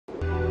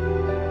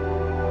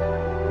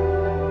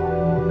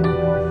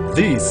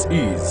This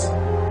is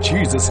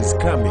Jesus is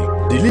Coming,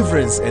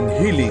 Deliverance and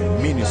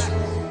Healing Ministry.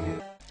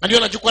 Ndio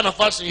nachukua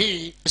nafasi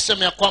hii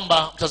niseme ya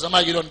kwamba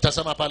mtazamaji leo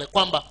nitasema pale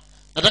kwamba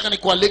nataka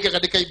nikualike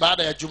katika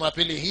ibada ya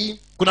Jumapili hii.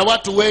 Kuna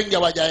watu wengi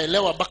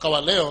hawajaelewa mpaka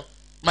wa leo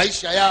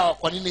maisha yao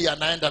kwa nini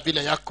yanaenda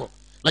vile yako.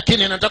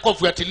 Lakini nataka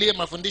ufuatilie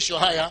mafundisho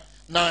haya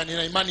na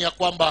nina imani ya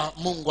kwamba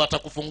Mungu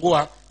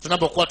atakufungua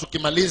tunapokuwa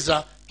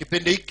tukimaliza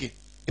kipindi hiki.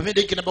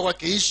 Kipindi hiki kinapokuwa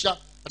kiisha,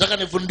 nataka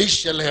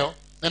nifundishe leo.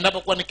 Na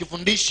ninapokuwa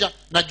nikifundisha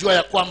najua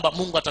ya kwamba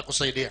Mungu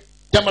atakusaidia.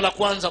 Jambo la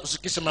kwanza,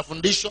 usikise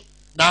mafundisho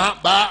na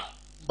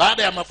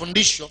baada ya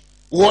mafundisho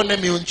uone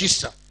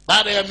miujiza.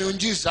 Baada ya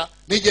miujiza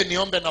nije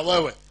niombe na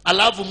wewe.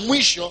 Alafu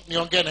mwisho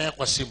niongee naye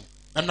kwa simu.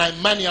 Na na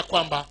imani ya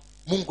kwamba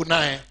Mungu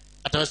naye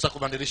ataweza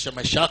kubadilisha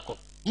maisha yako.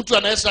 Mtu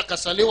anaweza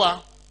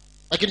akasaliwa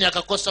lakini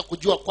akakosa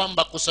kujua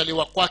kwamba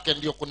kusaliwa kwake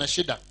ndio kuna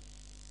shida.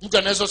 Mtu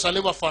anaweza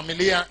saliwa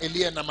familia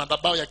iliye na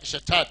madhabahu ya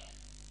kishetani.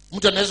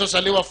 Mtu anaweza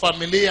saliwa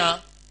familia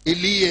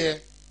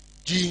iliye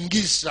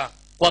jiingiza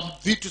kwa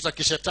vitu za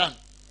kishetani.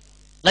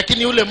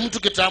 Lakini yule mtu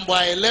kitambo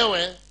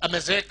aelewe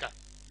amezeeka,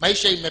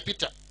 maisha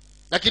imepita.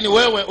 Lakini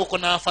wewe uko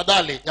na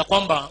afadhali ya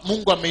kwamba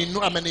Mungu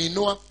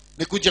ameniinua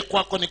nikuje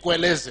kwako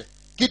nikueleze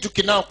kitu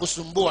kinao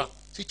kusumbua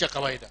si cha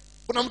kawaida.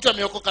 Kuna mtu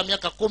ameokoka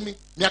miaka 10,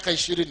 miaka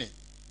 20,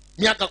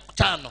 miaka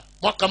 5,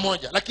 mwaka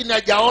moja, lakini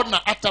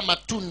hajaona hata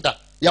matunda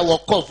ya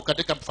wokovu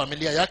katika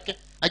familia yake,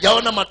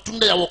 hajaona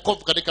matunda ya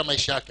wokovu katika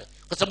maisha yake.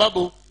 Kwa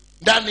sababu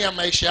ndani ya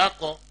maisha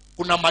yako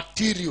kuna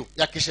material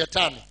ya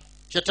kishetani.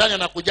 Shetani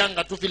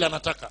anakujanga tu vile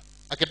anataka.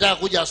 Akitaka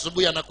kuja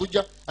asubuhi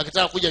anakuja,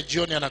 akitaka kuja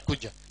jioni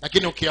anakuja.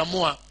 Lakini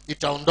ukiamua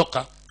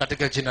itaondoka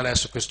katika jina la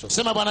Yesu Kristo.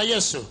 Sema Bwana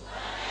Yesu,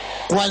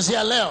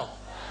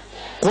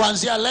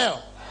 kuanzia leo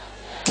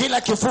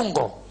kila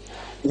kifungo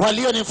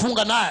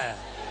walionifunga naye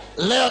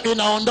leo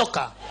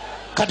inaondoka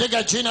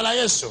katika jina la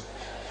Yesu.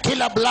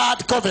 Kila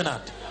blood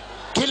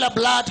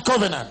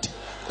covenant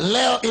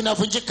leo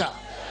inavunjika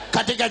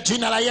katika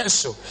jina la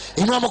Yesu.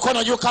 Inua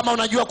mkono juu kama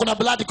unajua kuna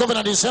blood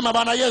covenant. Sema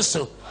Bwana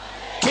Yesu,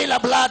 kila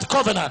blood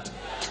covenant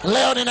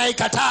leo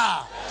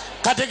ninaikataa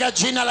katika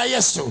jina la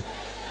Yesu.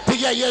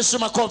 Pigia Yesu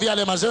makofi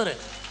yale mazuri.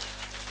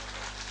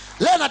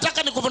 Leo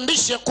nataka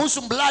nikufundishe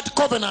kuhusu blood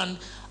covenant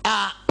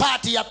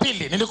pati ya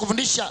pili.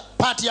 Nilikufundisha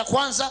pati ya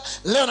kwanza,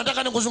 leo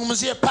nataka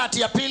nikuzungumzie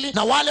pati ya pili.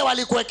 Na wale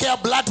walikuwekea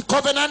blood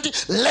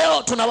covenant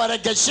leo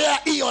tunawaregeshea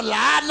hiyo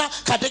laana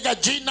katika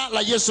jina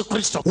la Yesu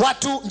Kristo.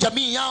 Watu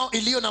jamii yao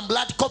iliyo na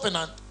blood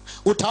covenant,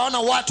 utaona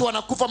watu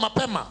wanakufa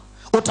mapema.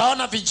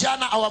 Utaona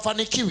vijana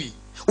hawafanikiwi.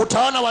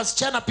 Utaona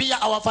wasichana pia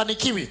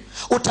hawafanikiwi.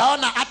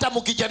 Utaona hata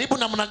mkijaribu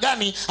namna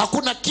gani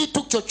hakuna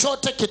kitu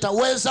chochote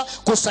kitaweza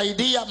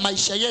kusaidia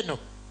maisha yenu.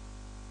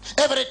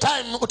 Every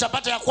time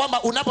utapata ya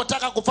kwamba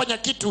unapotaka kufanya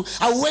kitu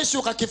hauwezi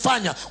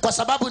ukakifanya kwa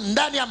sababu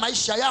ndani ya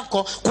maisha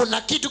yako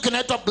kuna kitu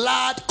kinaitwa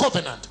blood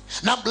covenant.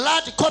 Na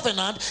blood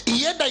covenant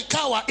ienda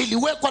ikawa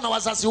iliwekwa na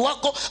wazazi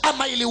wako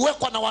ama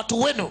iliwekwa na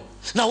watu wenu.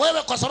 Na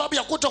wewe kwa sababu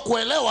ya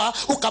kutokuelewa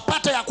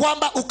ukapata ya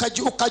kwamba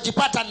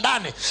ukajipata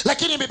ndani.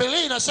 Lakini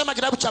Biblia inasema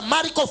kitabu cha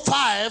Marko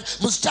 5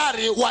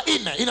 mstari wa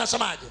 4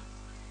 inasemaje?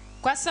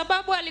 Kwa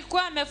sababu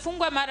alikuwa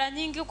amefungwa mara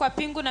nyingi kwa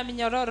pingu na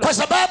minyororo. Kwa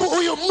sababu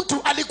huyu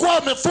mtu alikuwa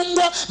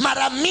amefungwa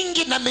mara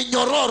mingi na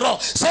minyororo.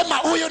 Sema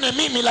huyu ni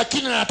mimi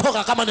lakini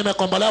natoka kama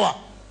nimekombolewa.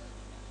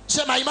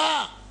 Sema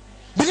ima.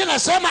 Biblia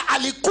inasema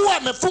alikuwa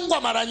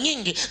amefungwa mara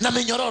nyingi na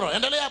minyororo.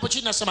 Endelea hapo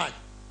chini nasemaje?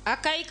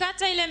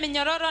 Akaikata ile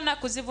minyororo na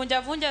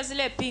kuzivunja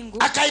zile pingu.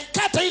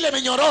 Akaikata ile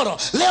minyororo.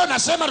 Leo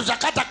nasema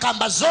tutakata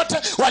kamba zote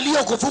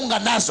waliokufunga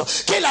nazo.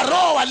 Kila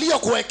roho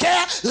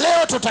waliokuwekea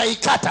leo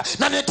tutaikata.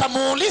 Na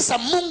nitamuuliza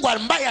Mungu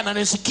ambaye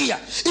ananisikia,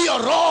 hiyo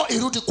roho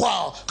irudi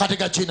kwao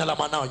katika jina la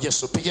mwanao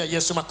Yesu. Pigia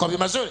Yesu makofi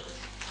mazuri.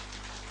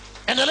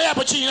 Endelea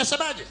hapo chini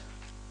nasemaje?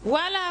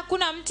 Wala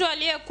hakuna mtu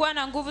aliyekuwa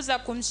na nguvu za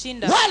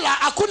kumshinda. Wala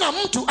hakuna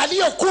mtu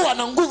aliyekuwa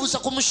na nguvu za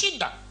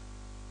kumshinda.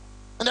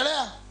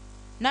 Endelea.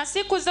 Na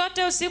siku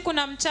zote usiku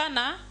na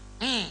mchana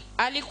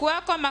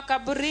alikuwako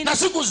makaburini. Na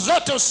siku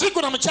zote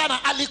usiku na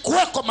mchana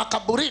alikuwako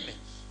makaburini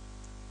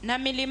na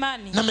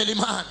milimani.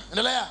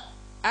 Endelea.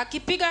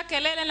 Akipiga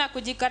kelele na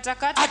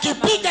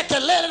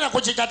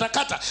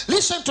kujikatakata.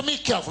 Listen to me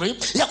carefully.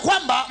 Ya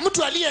kwamba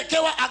mtu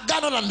aliyekewa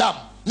agano la damu.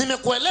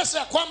 Nimekueleza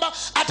ya kwamba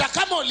hata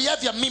kama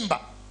uliavya mimba,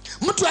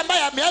 mtu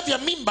ambaye ameavya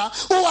mimba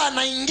huwa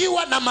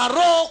anaingiwa na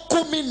maroho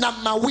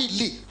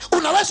 12.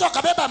 Unaweza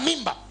ukabeba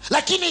mimba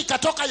lakini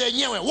ikatoka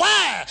yenyewe.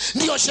 Why?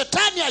 Ndio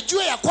shetani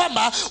ajue ya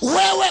kwamba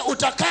wewe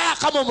utakaa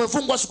kama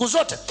umefungwa siku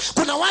zote.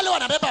 Kuna wale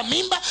wanabeba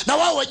mimba na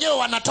wao wenyewe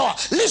wanatoa.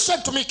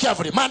 Listen to me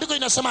carefully. Maandiko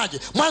inasemaje?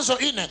 Mwanzo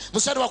 4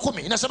 mstari wa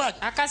 10 inasemaje?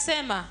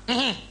 Akasema,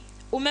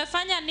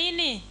 Umefanya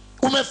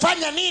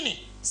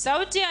nini?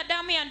 Sauti ya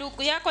damu ya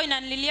ndugu yako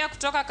inanililia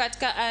kutoka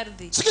katika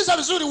ardhi. Sikiza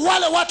vizuri,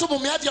 wale watu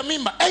mumeavya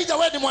mimba, either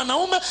wewe ni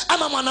mwanaume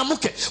ama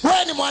mwanamke.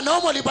 Wewe ni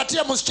mwanaume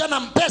ulipatia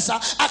msichana pesa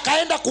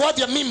akaenda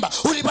kuavya mimba.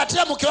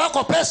 Ulipatia mke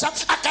wako pesa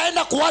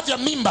akaenda kuavya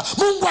mimba.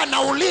 Mungu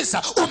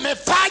anauliza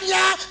umefanya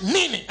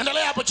nini?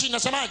 Endelea hapo chini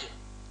nasemaje?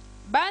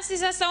 Basi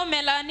sasa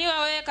umelaaniwa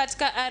wewe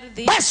katika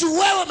ardhi. Basi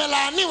wewe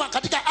umelaaniwa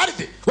katika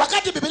ardhi. Wakati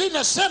wakati Biblia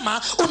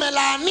inasema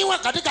umelaaniwa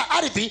katika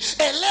ardhi,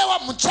 elewa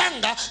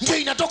mchanga ndio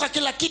inatoka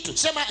kila kitu.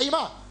 Sema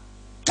amen.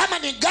 Kama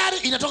ni gari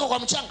inatoka kwa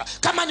mchanga,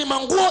 kama ni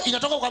manguo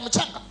inatoka kwa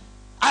mchanga.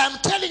 I am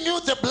telling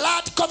you, the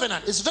blood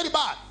covenant is very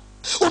bad.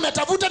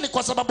 Umetafuta ni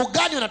kwa sababu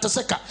gani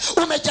unateseka?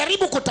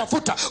 Umejaribu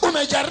kutafuta,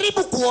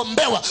 umejaribu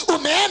kuombewa,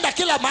 umeenda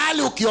kila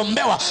mahali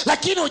ukiombewa,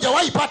 lakini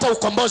hujawahi pata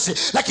ukombozi.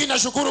 Lakini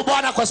nashukuru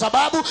Bwana kwa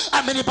sababu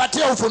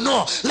amenipatia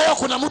ufunuo. Leo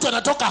kuna mtu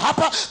anatoka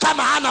hapa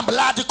kama hana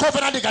blood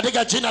covenant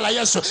katika jina la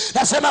Yesu.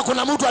 Nasema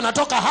kuna mtu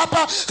anatoka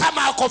hapa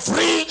kama ako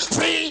free.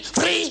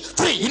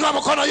 Inua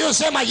mkono yule,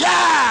 sema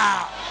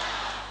yeah.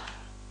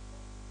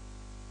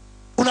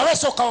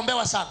 Unaweza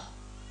ukaombewa sana,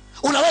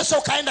 unaweza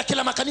ukaenda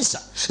kila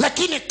makanisa,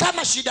 lakini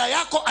kama shida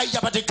yako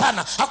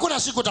haijapatikana, hakuna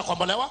siku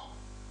utakombolewa.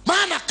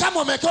 Maana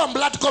kama umewekewa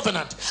blood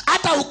covenant,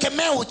 hata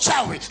ukemee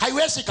uchawi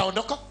haiwezi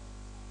kaondoka.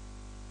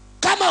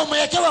 Kama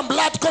umewekewa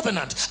blood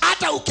covenant,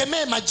 hata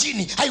ukemee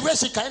majini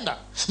haiwezi kaenda.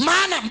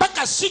 Maana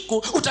mpaka siku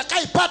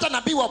utakaipata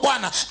nabii wa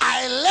Bwana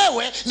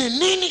aelewe ni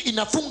nini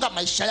inafunga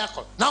maisha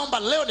yako. Naomba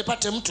leo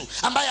nipate mtu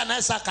ambaye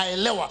anaweza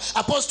akaelewa.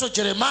 Apostle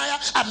Jeremiah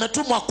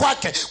ametumwa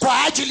kwake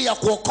kwa ajili ya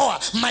kuokoa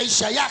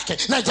maisha yake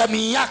na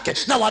jamii yake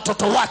na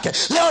watoto wake.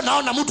 Leo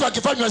naona mtu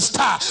akifanywa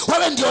star.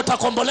 Wewe ndio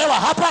utakombolewa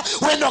hapa,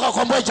 wewe ndio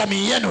ukakomboe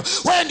jamii yenu.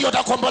 Wewe ndio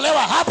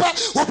utakombolewa hapa,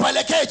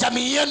 upelekee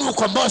jamii yenu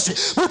ukombozi.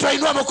 Mtu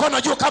ainua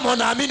mkono juu kama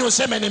unaamini,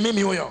 useme ni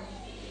mimi huyo.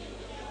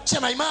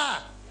 Sema ima.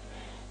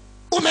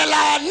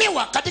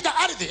 Umelaaniwa katika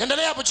ardhi.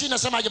 Endelea hapo chini,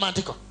 nasema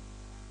maandiko.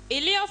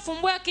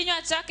 Iliyofumbua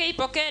kinywa chake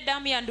ipokee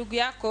damu ya ndugu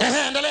yako.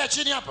 Endelea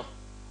chini hapo.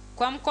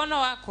 Kwa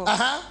mkono wako.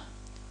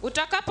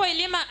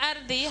 Utakapolima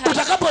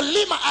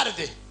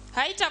ardhi,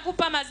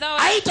 haitakupa mazao.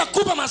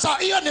 Haitakupa mazao.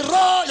 Hiyo ni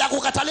roho ya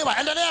kukataliwa.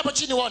 Endelea hapo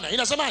chini uone.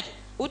 Inasemaje?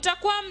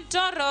 Utakuwa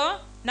mtoro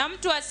na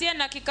mtu asiye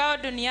na kikao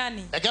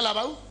duniani.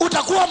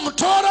 Utakuwa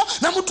mtoro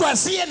na mtu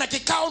asiye na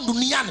kikao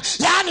duniani.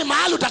 Yaani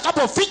mahali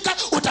utakapofika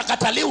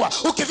utakataliwa.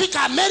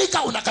 Ukifika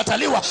Amerika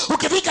unakataliwa,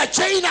 ukifika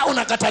China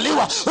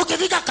unakataliwa,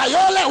 ukifika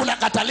Kayole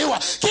unakataliwa.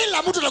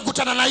 Kila mtu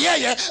unakutana na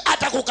yeye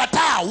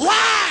atakukataa.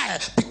 Why?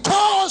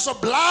 Because of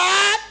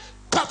blood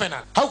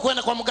covenant.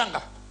 Haukuenda kwa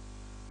mganga.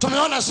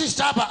 Tumeona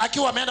sister hapa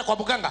akiwa ameenda kwa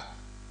mganga.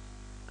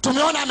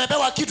 Tumeona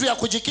amepewa kitu ya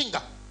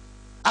kujikinga,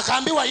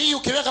 akaambiwa hii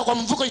ukiweka kwa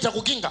mfuko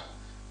itakukinga.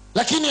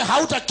 Lakini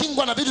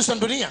hautakingwa na vitu vya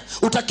dunia,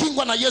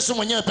 utakingwa na Yesu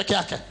mwenyewe peke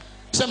yake.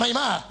 Sema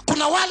imara.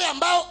 Kuna wale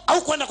ambao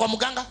haukwenda kwa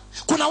mganga,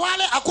 kuna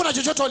wale hakuna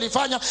chochote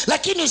walifanya,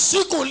 lakini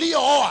siku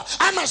uliyooa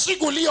ama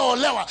siku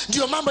uliyoolewa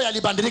ndio mambo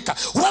yalibadilika.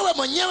 Wewe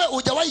mwenyewe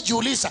hujawahi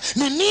jiuliza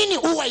ni nini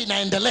huwa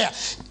inaendelea.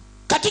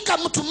 Katika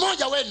mtu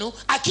mmoja wenu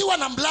akiwa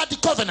na blood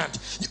covenant,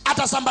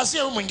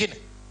 atasambazia huyu mwingine.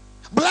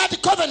 Blood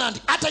covenant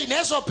hata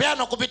inaweza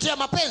peana kupitia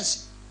mapenzi.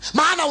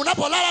 Maana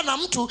unapolala na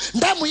mtu,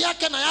 damu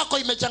yake na yako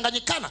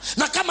imechanganyikana,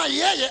 na kama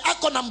yeye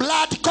ako na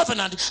blood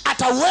covenant,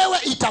 hata wewe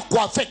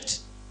itakuaffect.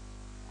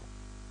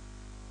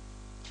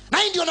 Na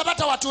hii ndio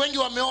unapata watu wengi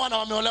wameoa na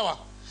wameolewa.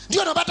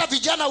 Ndio unapata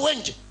vijana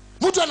wengi,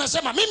 mtu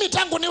anasema mimi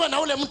tangu niwe na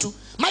ule mtu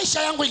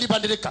maisha yangu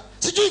ilibadilika,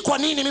 sijui kwa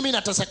nini mimi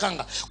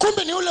natasekanga.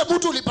 Kumbe ni ule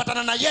mtu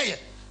ulipatana na yeye,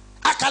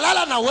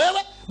 akalala na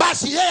wewe,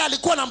 basi yeye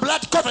alikuwa na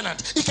blood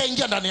covenant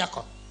ikaingia ndani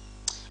yako.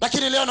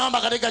 Lakini leo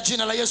naomba katika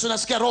jina la Yesu,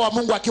 nasikia roho wa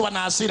Mungu akiwa na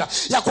hasira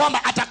ya kwamba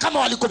hata kama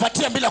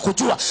walikupatia bila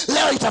kujua,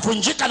 leo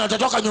itavunjika na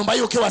utatoka nyumba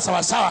hii ukiwa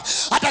sawa sawa.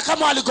 Hata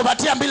kama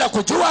walikupatia bila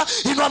kujua,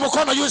 inua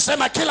mkono juu,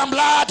 sema kila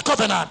blood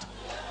covenant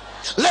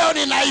leo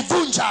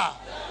ninaivunja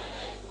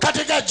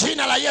katika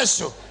jina la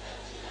Yesu.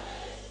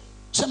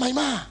 Sema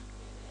ima.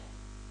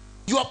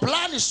 Your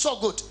plan is so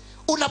good.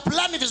 Una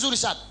plani vizuri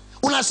sana.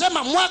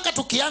 Unasema mwaka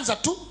tukianza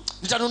tu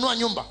nitanunua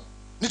nyumba,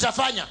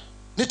 nitafanya,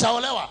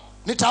 nitaolewa,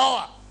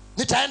 nitaoa,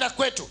 nitaenda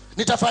kwetu,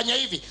 nitafanya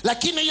hivi.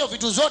 Lakini hiyo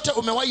vitu zote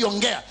umewahi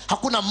ongea,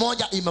 hakuna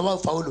moja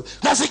imewahi faulu.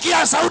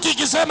 Nasikia sauti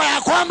ikisema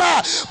ya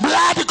kwamba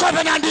blood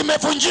covenant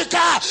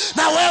imevunjika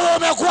na wewe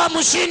umekuwa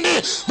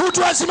mshindi.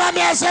 Mtu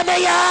asimame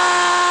aseme ya.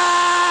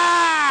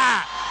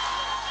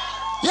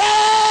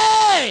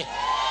 Yay!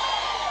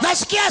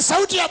 Nasikia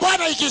sauti ya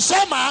Bwana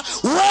ikisema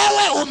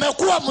wewe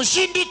umekuwa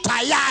mshindi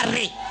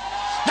tayari.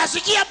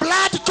 Nasikia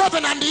blood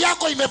covenant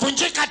yako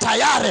imevunjika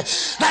tayari.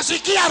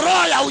 Nasikia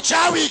roho ya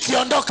uchawi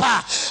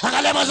ikiondoka.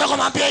 Angalia mwenzako,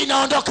 mwambie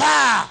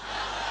inaondoka.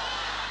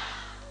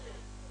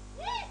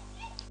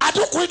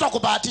 Hatukuitwa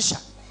kubahatisha,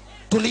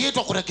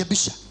 tuliitwa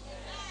kurekebisha.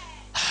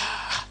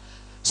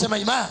 Sema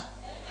imani.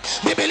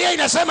 Biblia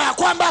inasema ya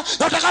kwamba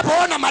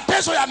utakapoona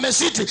mateso ya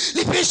mesiti,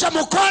 lipisha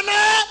mkono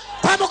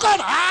kwa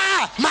mkono.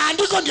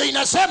 Maandiko ndio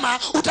inasema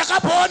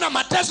utakapoona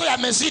mateso ya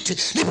mesiti,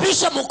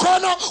 lipisha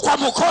mkono kwa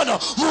mkono,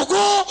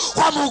 mguu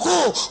kwa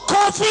mguu,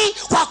 kofi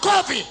kwa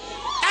kofi.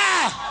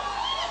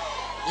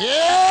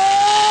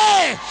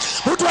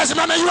 Mtu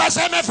asimame yu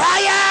aseme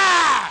fire.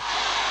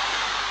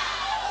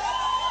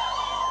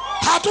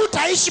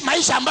 Hatutaishi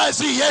maisha ambayo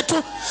si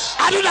yetu.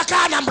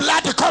 Hatutakaa na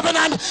blood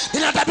covenant.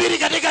 Ninatabiri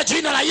katika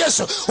jina la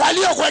Yesu,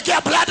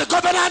 waliokuwekea blood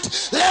covenant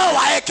leo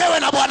waekewe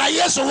na Bwana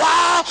Yesu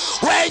wao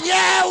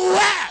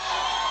wenyewe.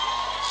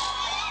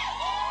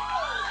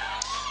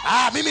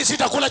 Mimi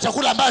sitakula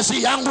chakula ambayo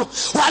si yangu.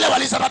 Wale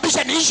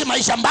walisababisha niishi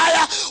maisha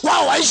mbaya,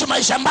 wao waishi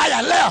maisha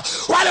mbaya leo.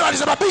 Wale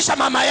walisababisha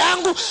mama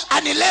yangu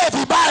anilee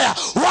vibaya,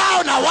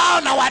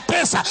 wao na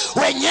watesa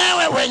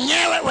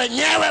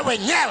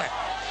wenyewe.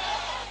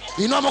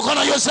 Inua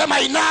mkono yosema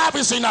enough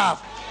is enough.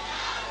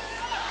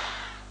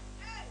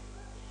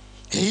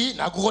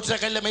 Na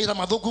kukoteka ile maisha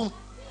madhuku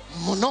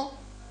muno.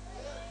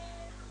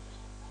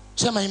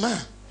 Sema ima.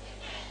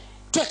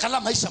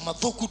 Twekala maisha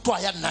madhuku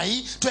twaya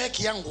nai,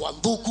 tweki yangu wa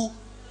ndhuku.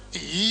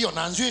 Iyo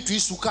nanzwe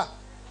tuisuka.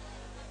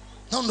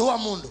 Na ndo wa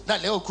mundu na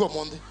leo kwa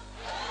monde.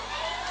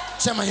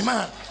 Sema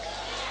ima.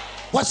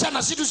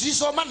 Wasana situ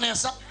sisoma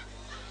nesa.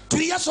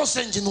 Tuya so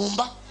senji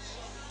numba.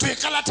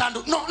 Twekala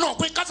tandu. No,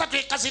 kwekaza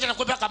twekazile na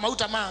kwepeka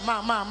mauta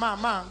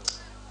ma.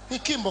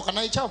 Ikimbo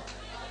kana ichao.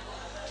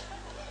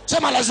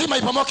 Sema lazima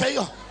ipomoke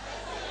hiyo.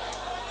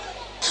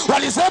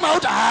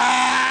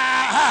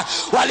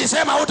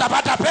 Walisema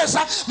utapata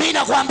pesa. Mimi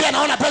nakuambia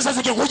naona pesa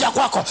zikikuja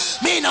kwako.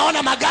 Mimi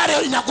naona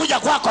magari inakuja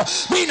kwako.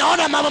 Mimi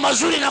naona mama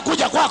mazuri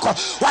inakuja kwako.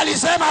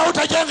 Walisema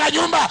utajenga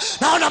nyumba.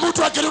 Naona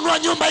mtu akinunua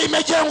nyumba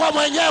imejengwa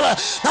mwenyewe.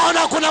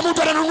 Naona kuna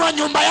mtu ananunua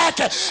nyumba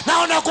yake.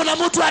 Naona kuna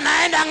mtu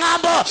anaenda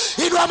ng'ambo.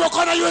 Inua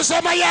mkono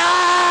yusema ya.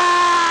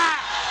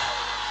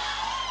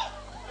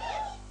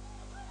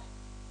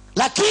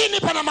 Lakini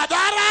pana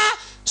madhara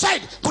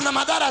zaidi. Kuna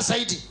madhara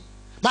zaidi.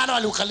 Maana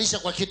waliukalisha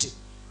kwa kiti.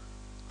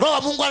 Roho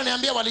wa Mungu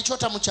ananiambia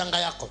walichota mchanga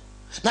yako.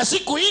 Na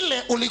siku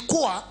ile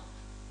ulikuwa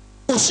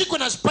usiku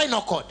na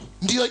spinal cord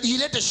ndio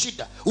ilete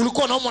shida.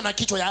 Ulikuwa unaumwa na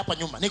kichwa ya hapa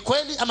nyuma. Ni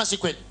kweli ama si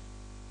kweli?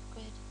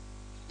 Kweli.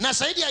 Na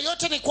zaidi ya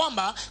yote ni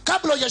kwamba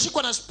kabla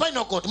hujashikwa na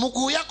spinal cord,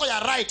 mguu yako ya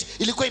right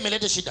ilikuwa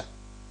imeleta shida.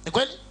 Ni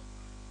kweli?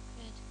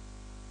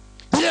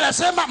 Biblia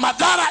inasema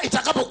madhara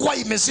itakapokuwa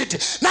imezidi.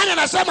 Nani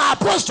anasema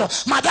apostle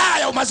madhara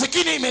ya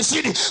umasikini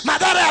imezidi?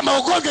 Madhara ya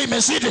magonjwa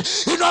imezidi.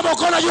 Inua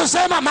mkono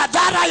yusema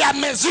madhara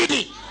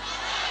yamezidi.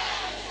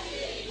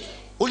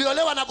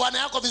 Uliolewa na bwana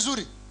yako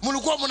vizuri,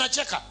 mlikuwa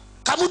mnacheka.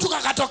 Kamutu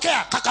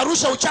kakatokea,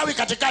 kakarusha uchawi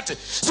katikati.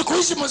 Siku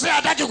hizi mzee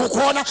hataki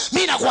kukuona.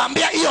 Mimi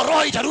nakuambia hiyo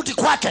roho itarudi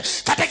kwake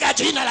katika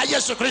jina la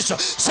Yesu Kristo.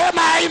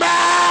 Sema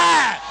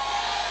amen.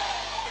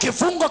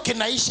 Kifungo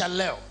kinaisha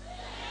leo.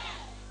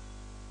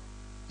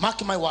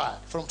 Mark my word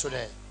from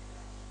today.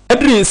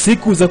 Kadri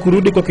siku za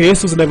kurudi kwa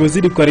Yesu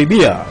zinavyozidi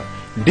kukaribia,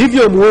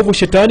 ndivyo muovu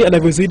shetani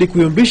anavyozidi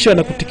kuyumbisha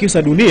na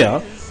kutikisa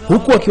dunia,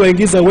 huku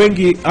akiwaingiza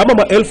wengi ama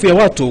maelfu ya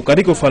watu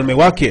katika ufalme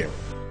wake.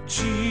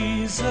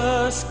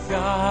 Jesus,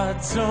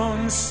 God's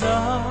own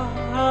son.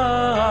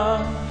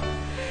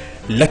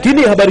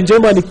 Lakini habari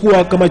njema ni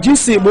kuwa kama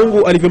jinsi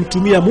Mungu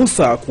alivyomtumia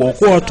Musa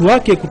kuwaokoa watu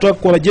wake kutoka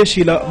kwa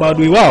jeshi la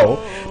maadui wao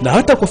na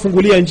hata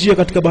kufungulia njia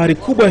katika bahari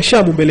kubwa ya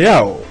Shamu mbele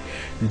yao,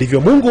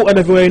 ndivyo Mungu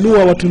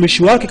anavyowainua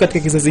watumishi wake katika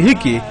kizazi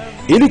hiki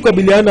ili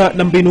kukabiliana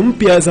na mbinu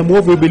mpya za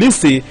muovu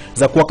ibilisi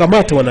za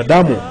kuwakamata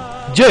wanadamu.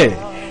 Je,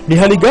 ni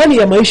hali gani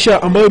ya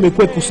maisha ambayo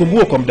imekuwa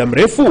kusumbua kwa muda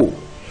mrefu?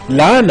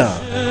 Laana,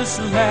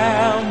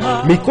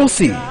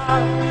 mikosi,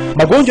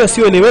 magonjwa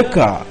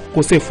yasiyoeleweka,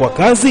 ukosefu wa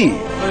kazi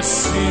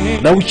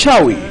na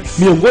uchawi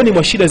miongoni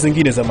mwa shida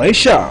zingine za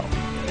maisha.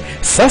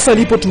 Sasa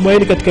lipo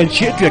tumaini katika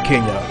nchi yetu ya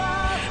Kenya.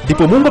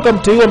 Ndipo Mungu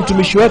akamteua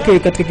mtumishi wake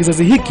katika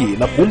kizazi hiki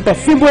na kumpa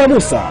fimbo ya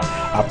Musa,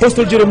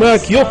 Apostle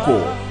Jeremiah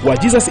Kioko wa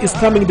Jesus is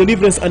Coming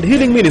Deliverance and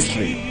Healing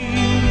Ministry.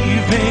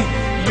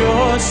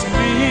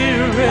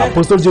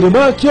 Apostle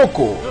Jeremiah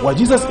Kioko wa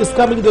Jesus is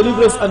Coming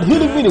Deliverance and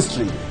Healing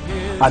Ministry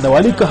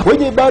anawalika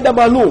kwenye ibada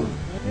maalum.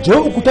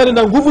 Njoo ukutane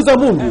na nguvu za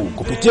Mungu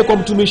kupitia kwa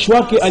mtumishi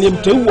wake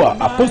aliyemteua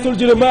Apostle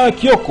Jeremiah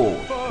Kioko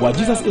wa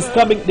Jesus is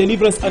Coming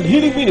Deliverance and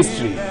Healing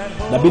Ministry,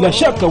 na bila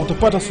shaka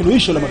utapata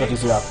suluhisho la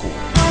matatizo yako.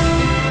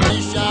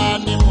 Maisha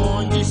ni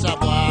muujiza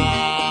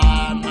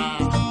Bwana,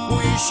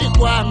 kuishi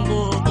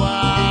kwangu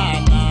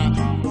Bwana,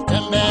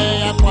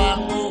 tembea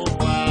kwangu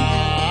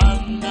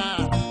Bwana,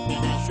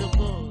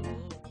 ninashukuru.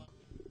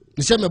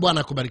 Niseme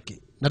Bwana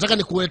akubariki. Nataka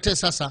nikuletee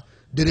sasa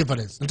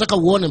deliverance. Nataka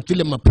uone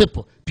vile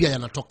mapepo pia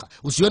yanatoka.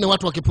 Usione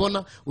watu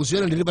wakipona,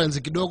 usione deliverance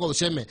kidogo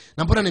useme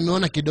na mbona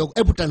nimeona kidogo.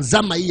 Hebu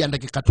tazama hii ya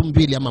dakika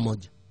 2 ama 1.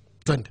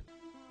 Twende.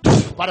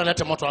 Bwana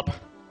lete moto hapa.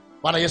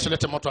 Bwana Yesu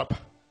lete moto hapa.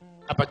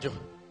 Hapa juu.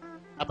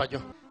 Hapa juu.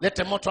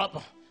 Lete moto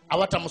hapa.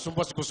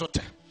 Hawatamsumbua siku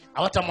zote.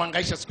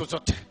 Hawatamhangaisha siku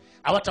zote.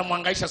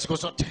 Hawatamhangaisha siku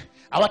zote.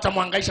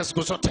 Hawatamhangaisha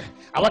siku zote.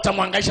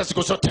 Hawatamhangaisha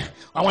siku zote.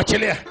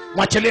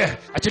 Mwachilie,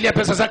 achilia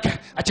pesa zake,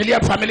 achilia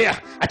familia,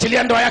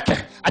 achilia ndoa yake,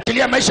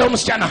 achilia maisha ya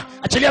msichana,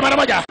 achilia mara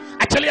moja,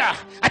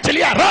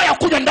 achilia roho ya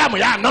kunywa damu.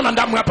 Ya naona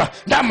damu hapa.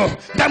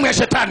 Damu ya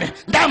shetani.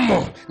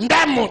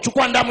 Damu,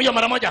 chukua damu hiyo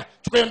mara moja.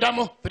 Chukua hiyo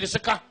damu,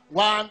 filisika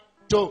 1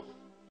 2.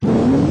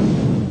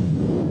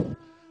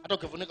 Hata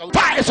ukifunika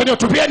Yesu ndio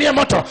tupieni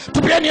moto.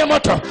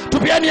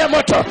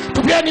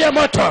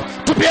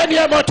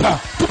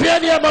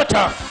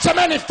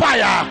 Semeni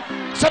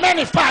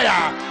fire.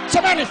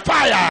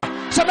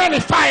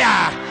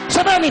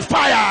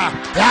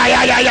 Ya.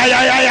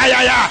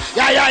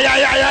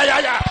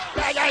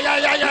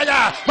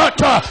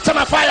 Moto,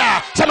 sema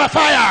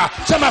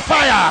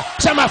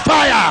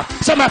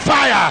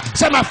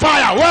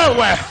fire.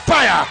 Wewe,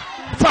 fire.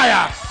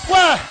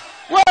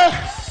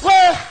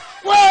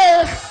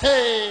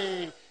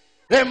 Hey.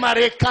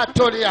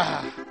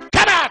 Remarikatolia.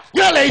 Kama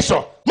nywele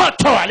hizo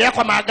moto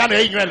aliyekwa maagano ya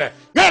hii nywele.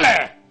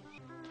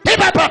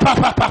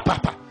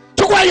 Papa.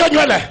 Chukua hiyo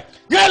nywele.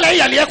 Nywele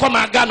hii aliyekwa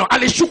maagano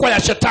alishukwa ya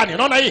shetani.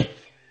 Unaona hii?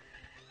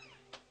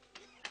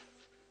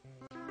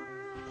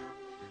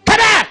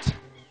 Come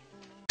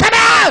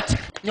out.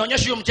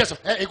 Nionyeshe hiyo mchezo.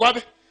 Iko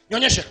wapi?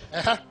 Nionyeshe.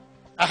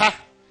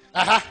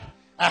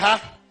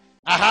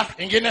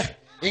 Ingine.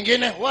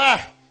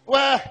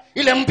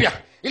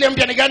 Ile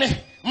mpya ni gani?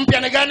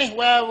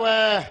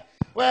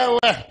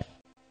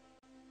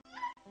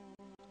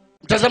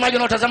 Mtazamaji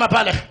unaotazama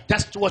pale,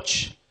 just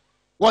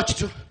watch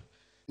tu.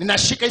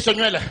 Ninashika hizo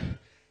nywele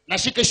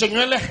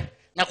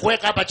na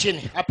kuweka hapa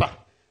chini, hapa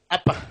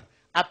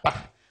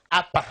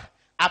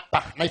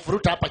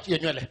naifuruta hapa hiyo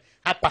nywele,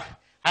 hapa.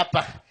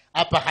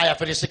 Haya,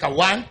 filisika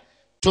 1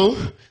 2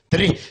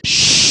 3.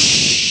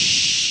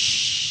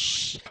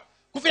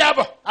 Kufia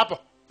hapo.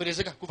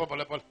 Filisika, kufa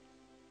pole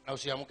na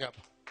usiamuke hapo.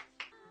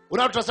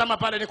 Unaotazama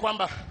pale ni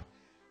kwamba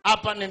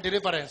hapa ni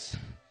deliverance,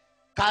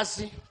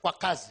 kazi kwa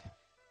kazi.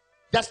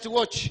 Just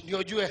watch ndio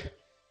ujue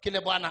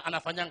kile Bwana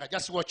anafanyanga.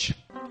 Just watch.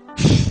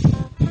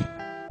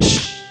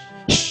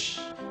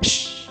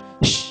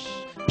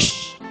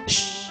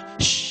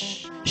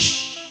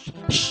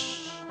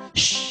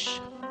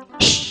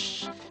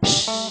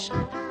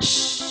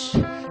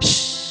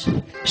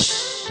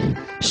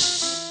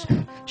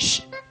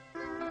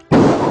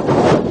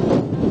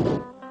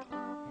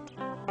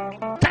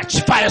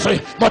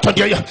 Moto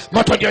ndio hiyo.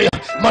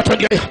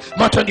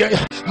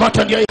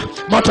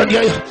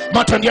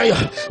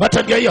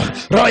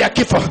 Roho ya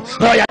kifo.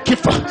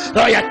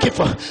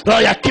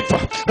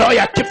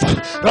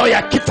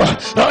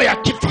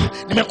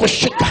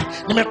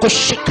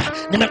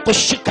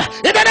 Nimekushika.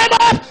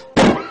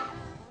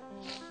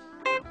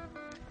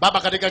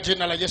 Baba, katika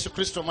jina la Yesu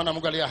Kristo mwana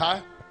Mungu aliye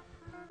hai,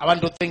 I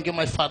want to thank you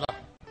my Father.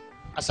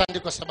 Asante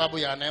kwa sababu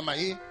ya neema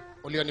hii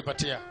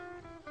ulionipatia.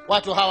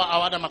 Watu hawa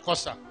hawana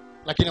makosa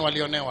lakini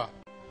walionewa.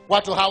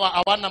 Watu hawa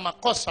hawana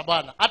makosa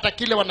Bwana, hata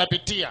kile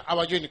wanapitia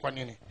hawajui ni kwa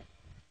nini.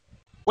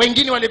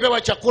 Wengine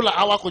walipewa chakula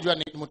hawakujua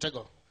ni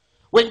mtego.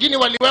 Wengine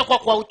waliwekwa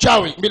kwa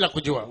uchawi bila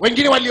kujua.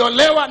 Wengine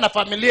waliolewa na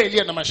familia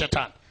iliyo na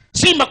mashetani.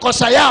 Si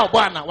makosa yao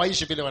Bwana,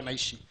 waishi vile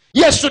wanaishi.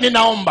 Yesu,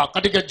 ninaomba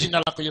katika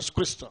jina lako Yesu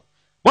Kristo,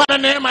 Bwana,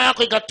 neema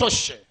yako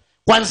ikatoshe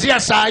kuanzia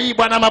saa hii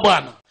Bwana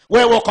mabwana.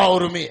 Wewe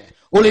ukawahurumie.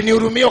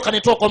 Ulinihurumia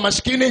ukanitoa kwa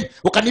maskini,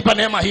 ukanipa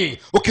neema hii.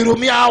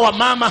 Ukihurumia hawa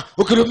mama,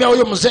 ukihurumia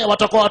huyo mzee,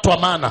 watakuwa watu wa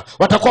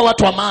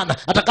maana.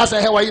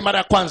 Atakaza hewa hii mara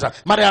ya kwanza,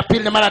 mara ya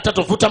pili, mara ya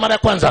tatu. Vuta mara ya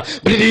kwanza,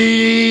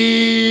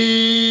 breathe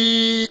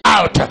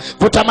out.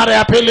 Vuta mara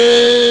ya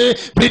pili,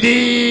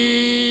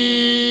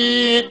 breathe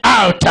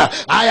out.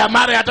 Haya,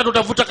 mara ya tatu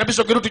utavuta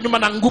kabisa, ukirudi nyuma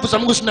na nguvu za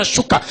Mungu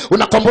zinashuka.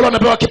 Unakombolewa,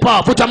 unapewa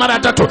kipawa. Vuta mara ya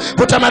tatu.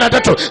 Vuta.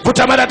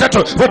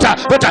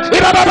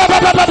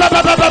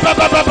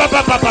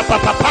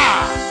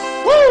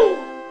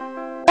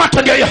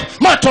 Moto ndio hiyo.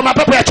 Moto,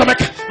 mapepo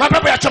yachomeke.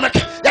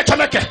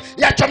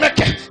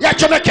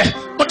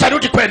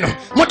 Mtarudi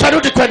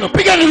kwenu.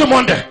 Pigeni huyo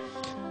monde.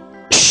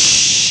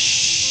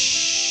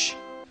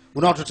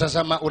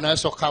 Unaotutazama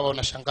unaweza ukawa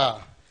unashangaa.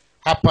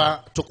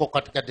 Hapa tuko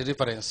katika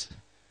deliverance.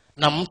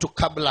 Na mtu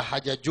kabla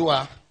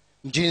hajajua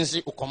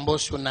jinsi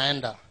ukombozi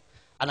unaenda,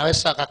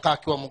 anaweza akakaa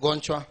akiwa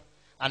mgonjwa,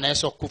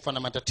 anaweza kufa na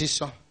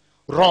matatizo.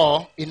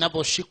 Roho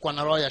inaposhikwa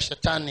na roho ya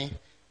shetani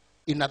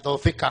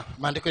inadhoofika.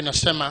 Maandiko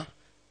inasema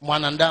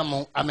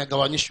mwanadamu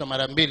amegawanyishwa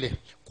mara mbili.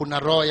 Kuna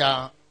roho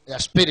ya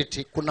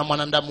spirit, kuna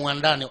mwanadamu wa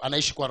ndani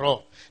anaishi kwa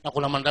roho, na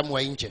kuna mwanadamu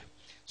wa nje.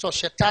 So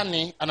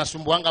shetani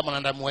anasumbuanga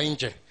mwanadamu wa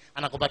nje,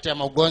 anakupatia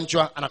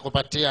magonjwa,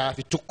 anakupatia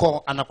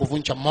vituko,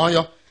 anakuvunja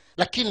moyo.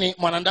 Lakini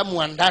mwanadamu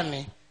wa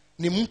ndani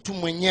ni mtu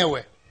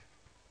mwenyewe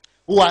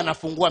huwa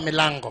anafungua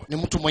milango. Ni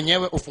mtu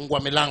mwenyewe ufungua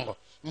milango.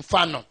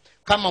 Mfano,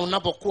 kama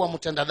unapokuwa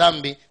mtenda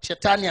dhambi,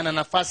 shetani ana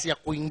nafasi ya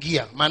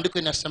kuingia. Maandiko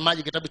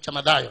inasemaje kitabu cha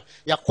Mathayo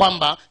ya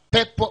kwamba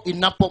pepo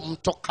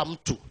inapomtoka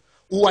mtu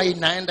huwa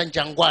inaenda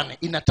jangwani,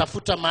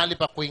 inatafuta mahali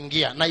pa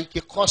kuingia, na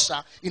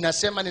ikikosa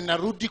inasema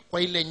ninarudi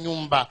kwa ile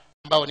nyumba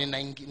ambayo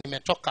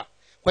nimetoka.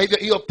 Kwa hivyo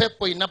hiyo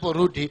pepo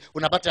inaporudi,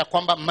 unapata ya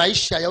kwamba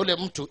maisha ya ule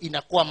mtu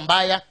inakuwa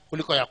mbaya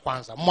kuliko ya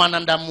kwanza.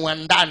 Mwanadamu wa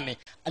ndani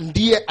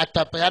ndiye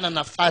atapeana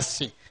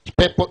nafasi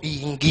pepo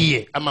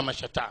iingie ama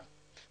mashetani.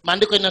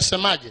 Maandiko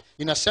inasemaje?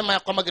 Inasema ya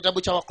kwamba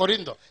kitabu cha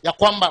Wakorintho ya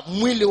kwamba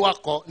mwili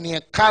wako ni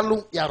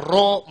hekalu ya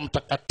Roho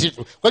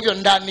Mtakatifu. Kwa hivyo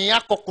ndani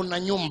yako kuna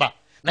nyumba,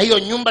 na hiyo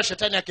nyumba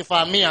shetani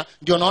akifahamia,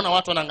 ndio unaona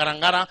watu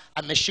wanangarangara,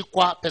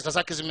 ameshikwa, pesa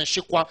zake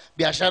zimeshikwa,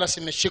 biashara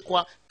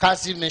zimeshikwa,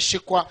 kazi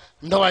imeshikwa,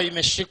 ndoa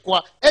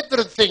imeshikwa,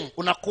 everything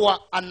unakuwa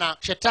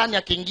shetani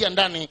akiingia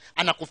ndani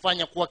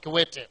anakufanya kuwa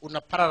kiwete,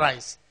 una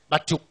paralyze.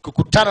 But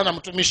ukikutana na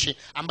mtumishi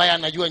ambaye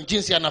anajua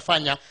jinsi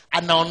anafanya,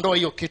 anaondoa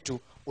hiyo kitu,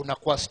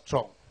 unakuwa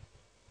strong.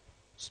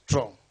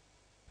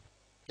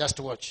 Just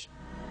watch.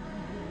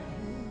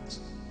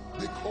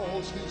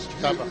 Because he's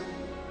Cover.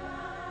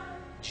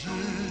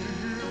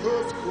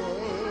 Jesus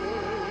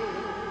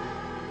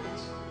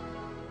Christ,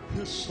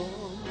 his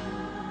son.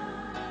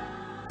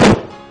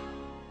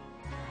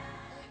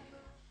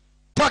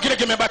 kile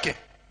kimebaki.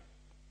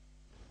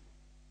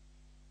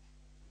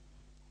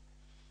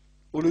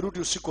 Ulirudi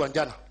usiku wa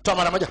jana. Toa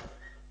mara moja.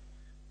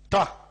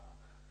 Toa.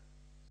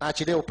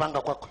 Naachilia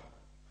upanga kwako.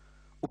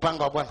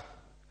 Upanga wa Bwana.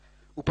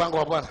 Upanga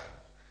wa Bwana.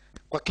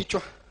 Kwa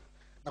kichwa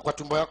na kwa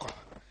tumbo yako.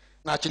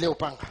 Naachilia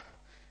upanga.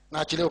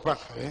 Naachilia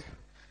upanga.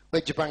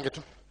 Wewe jipange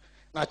tu.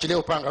 Naachilia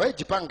upanga. Wewe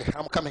jipange.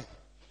 I'm coming.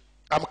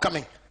 I'm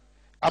coming.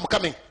 I'm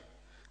coming.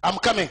 I'm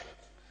coming.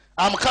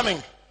 I'm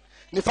coming.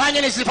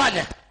 Nifanye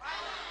nisifanye.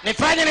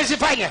 Nifanye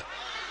nisifanye.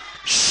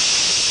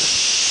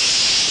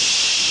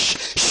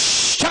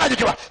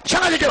 Changanyikiwa.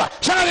 Changanyikiwa.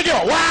 Changanyikiwa.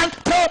 1,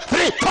 2,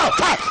 3, 4,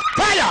 5.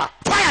 Fire.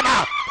 Fire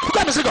now.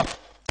 Chukua mzigo.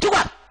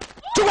 Chukua.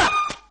 Chukua.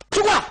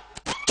 Chukua.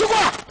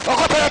 Chukua.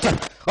 Okota yote.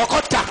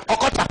 Okota.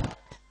 Okota.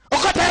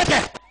 Okota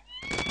yote.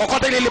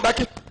 Okota ile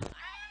libaki.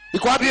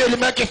 Iko wapi ile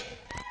libaki?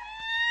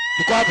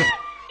 Iko wapi?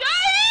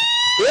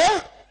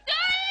 Eh?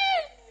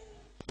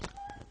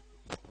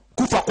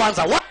 Kufa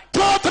kwanza. 1,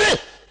 2, 3.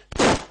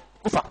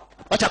 Kufa.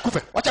 Wacha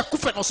kufe. Wacha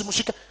kufe na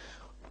usimshike.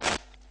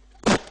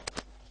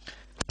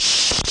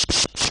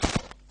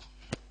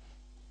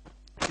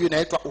 Hiyo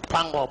inaitwa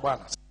upanga wa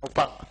Bwana.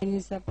 Upanga.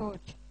 Ni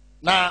support.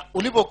 Na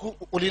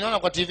uliniona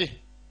kwa TV?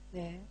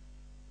 Yeah.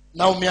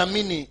 Na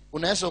umeamini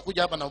unaweza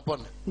kuja hapa na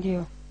upone?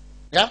 Ndio.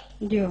 Ya?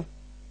 Ndio.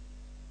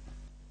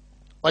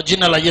 Kwa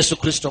jina la Yesu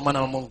Kristo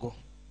mwana wa Mungu.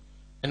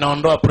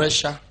 Ninaondoa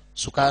pressure,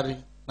 sukari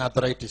na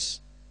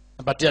arthritis.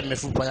 Napatia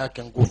mifupa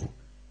yake nguvu.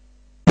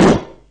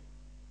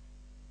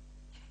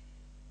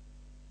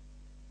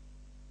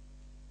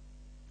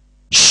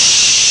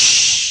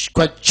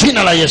 Kwa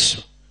jina la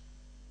Yesu.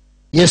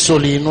 Yesu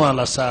aliinua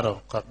Lazaro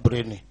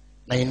kaburini,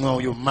 na inua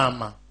huyu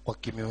mama kwa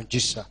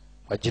kimiujiza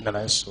kwa jina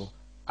la Yesu.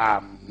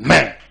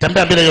 Amen.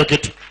 Tembea bila hiyo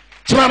kitu.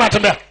 Simama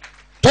tembea.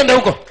 Twende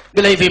huko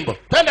bila hivimbo.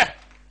 Twende.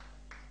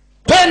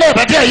 Twende,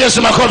 patia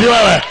Yesu makofi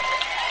wewe.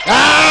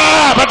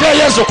 Patia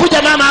Yesu.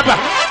 Kuja mama hapa.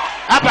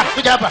 Hapa,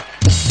 kuja hapa.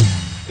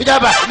 Kuja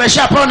hapa.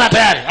 Umeshapona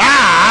tayari.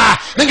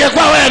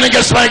 Ningekuwa wewe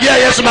ningesimamia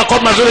Yesu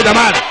makofi mazuri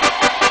jamani.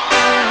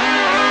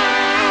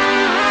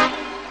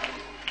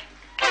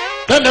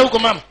 Twende huko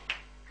mama.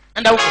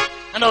 Enda huko.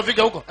 Enda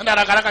ufike huko. Enda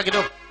haraka haraka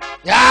kidogo.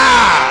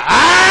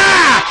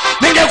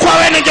 Ningekuwa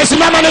wewe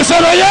ningesimama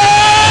niseme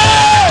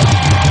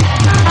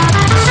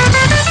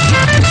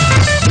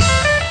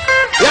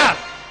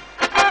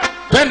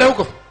twende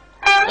huko.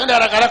 Twende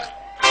haraka haraka.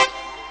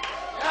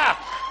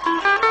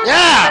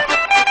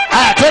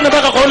 Twende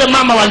mpaka kwa ule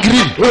mama wa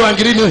green. Wewe wa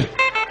green wewe.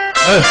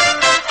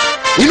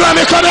 Inua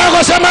mikono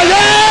yako sema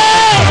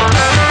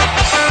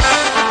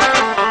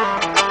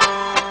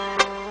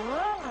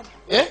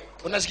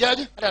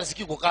unasikiaje? Hata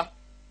nasikii kukaa.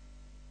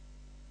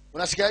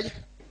 Unasikiaje?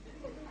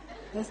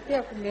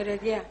 Nasikia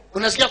kumeregea.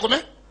 Unasikia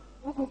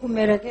Huku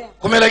kumeregea.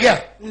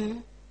 Kumeregea?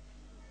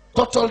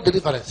 Total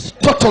deliverance.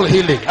 Total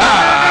healing.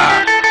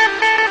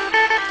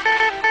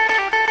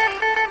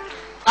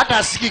 Hata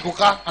asikii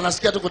kukaa,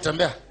 anasikia tu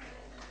kutembea.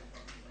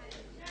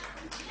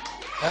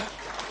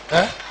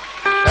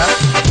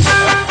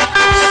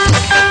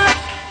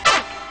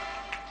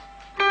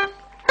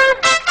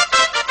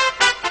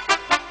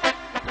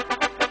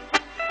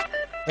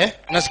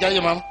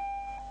 Unasikiaje mama?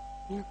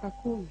 Miaka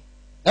 10.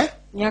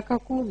 Miaka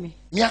 10.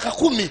 Miaka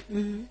 10?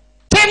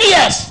 10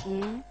 years.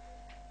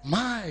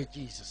 My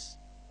Jesus.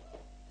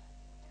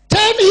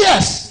 10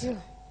 years.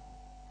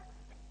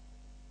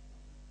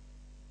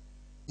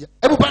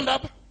 Hebu panda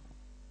hapa.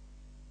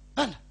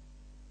 Panda.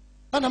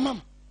 Panda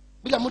mama.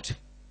 Bila mti.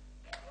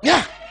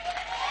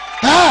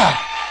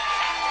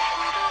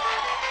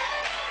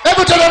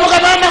 Hebu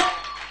teremka mama.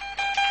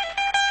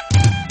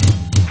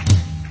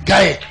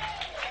 Gae.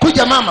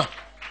 Kuja mama.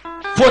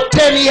 For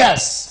 10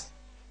 years.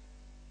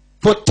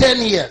 For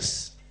 10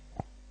 years.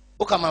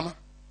 Uka mama.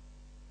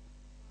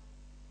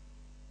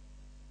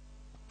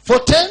 For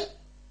 10?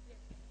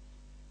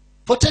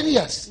 For 10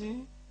 years.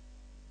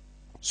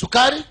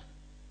 Sukari?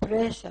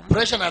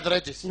 Pressure na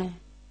arthritis.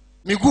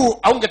 Miguu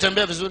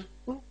haungetembea vizuri?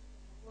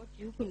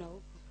 Huku na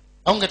huku.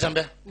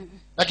 Haungetembea?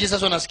 Lakini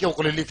sasa unasikia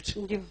uko lift.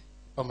 Ndio.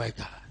 Oh my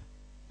God.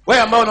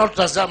 Wewe ambao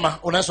unatazama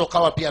unaweza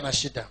ukawa pia na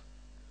shida.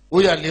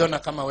 Huyu aliona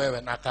kama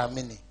wewe na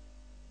akaamini.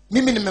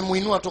 Mimi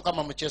nimemuinua tu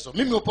kama mchezo.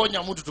 Mimi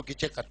uponya mtu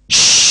tukicheka.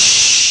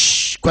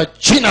 Kwa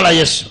jina la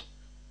Yesu.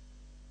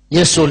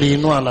 Yesu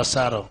aliinua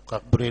Lazaro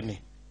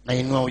kaburini, na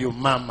inua huyu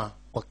mama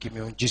kwa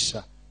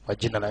kimiujiza kwa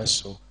jina la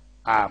Yesu.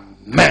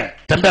 Amen.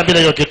 Tembea bila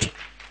hiyo kitu.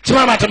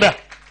 Simama tembea.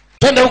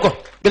 Twende huko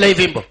bila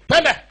hivimbo.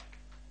 Twende.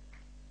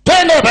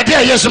 Twende,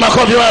 patia Yesu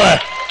makofi wewe.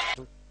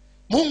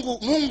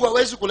 Mungu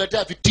hawezi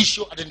kuletea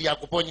vitisho ati ndiye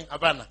akuponye.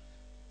 Hapana.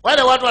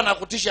 Wale watu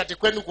wanakutisha ati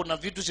kwenu kuna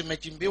vitu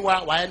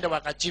zimechimbiwa waende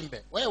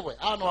wakachimbe. Wewe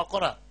hao ni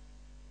wakora.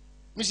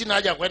 Mimi sina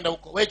haja kwenda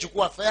huko. Wewe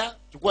chukua fare,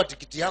 chukua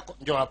tikiti yako,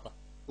 njoo hapa.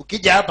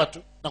 Ukija hapa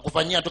tu na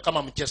kufanyia tu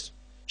kama mchezo.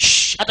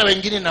 Hata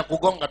wengine na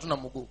kugonga tu na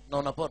mguu na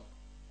unapona.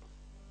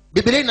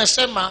 Biblia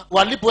inasema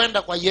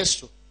walipoenda kwa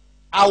Yesu,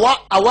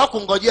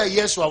 hawakungojea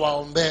Yesu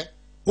awaombee,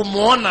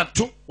 kumuona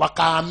tu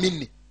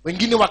wakaamini.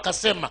 Wengine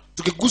wakasema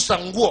tukigusa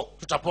nguo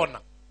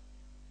tutapona.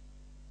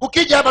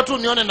 Ukija hapa tu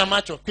nione na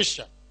macho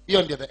kisha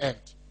hiyo ndio the end.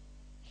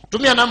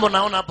 Tumia namba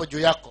unaona hapo juu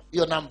yako.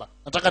 Hiyo namba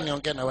nataka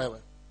niongee na wewe.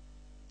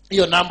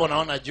 Hiyo namba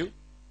unaona juu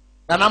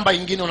na namba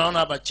nyingine unaona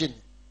hapa chini.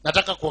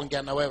 Nataka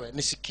kuongea na wewe,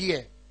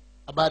 nisikie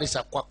habari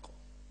za kwako,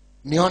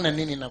 nione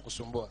nini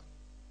nakusumbua.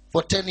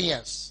 For 10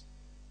 years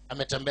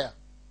ametembea.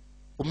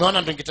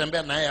 Umeona ndo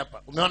nikitembea naye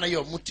hapa. Umeona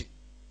hiyo mti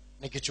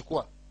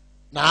nikichukua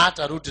na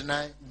hata rudi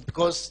naye,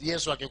 because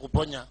Yesu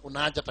akikuponya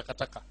unaacha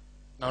takataka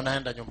na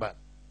unaenda nyumbani.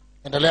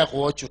 Endelea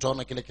kuwatch,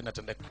 utaona kile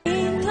kinatendeka.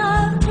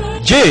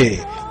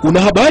 Je,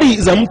 una habari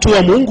za mtu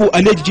wa Mungu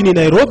aliye jijini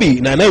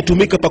Nairobi na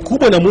anayetumika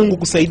pakubwa na Mungu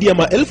kusaidia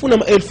maelfu na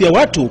maelfu ya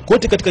watu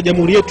kote katika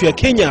jamhuri yetu ya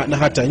Kenya na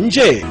hata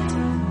nje?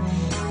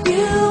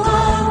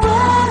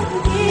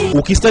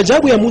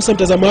 Ukistajabu ya Musa,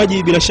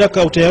 mtazamaji, bila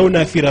shaka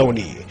utayaona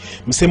Firauni.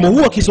 Msemo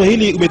huu wa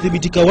Kiswahili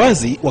umethibitika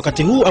wazi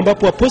wakati huu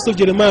ambapo Apostle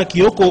Jeremiah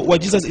Kioko wa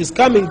Jesus is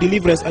Coming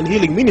Deliverance and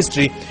Healing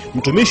Ministry,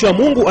 mtumishi wa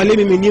Mungu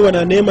aliyemiminiwa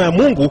na neema ya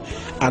Mungu,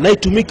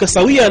 anayetumika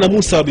sawia na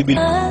Musa wa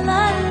Biblia.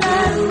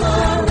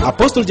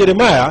 Apostle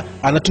Jeremiah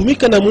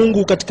anatumika na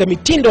Mungu katika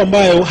mitindo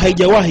ambayo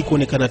haijawahi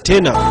kuonekana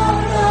tena.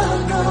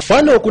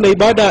 Mfano, kuna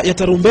ibada ya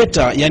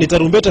tarumbeta, yani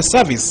tarumbeta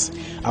service,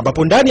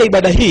 ambapo ndani ya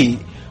ibada hii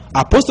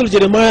Apostle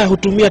Jeremiah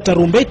hutumia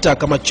tarumbeta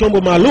kama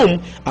chombo maalum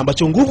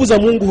ambacho nguvu za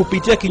Mungu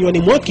hupitia kinywani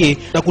mwake,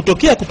 na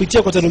kutokea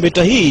kupitia kwa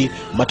tarumbeta hii,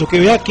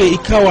 matokeo yake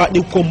ikawa ni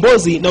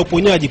ukombozi na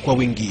uponyaji kwa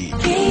wingi.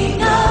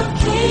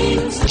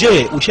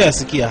 Je,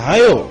 ushayasikia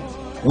hayo?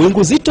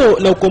 Wingu zito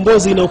la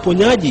ukombozi na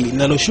uponyaji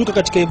linaloshuka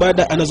katika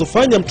ibada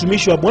anazofanya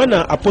mtumishi wa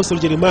Bwana Apostle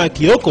Jeremiah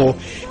Kioko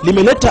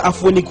limeleta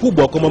afueni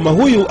kubwa kwa mama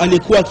huyu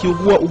aliyekuwa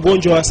akiugua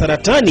ugonjwa wa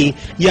saratani,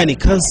 yani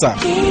kansa.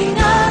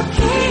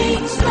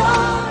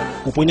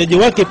 Uponyaji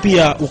wake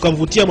pia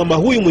ukamvutia mama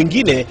huyu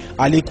mwingine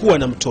aliyekuwa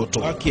na mtoto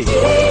wake.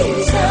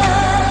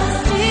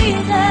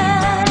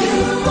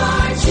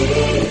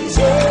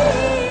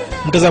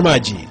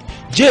 Mtazamaji,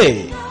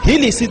 je,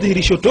 hili si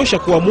dhihirisho tosha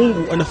kuwa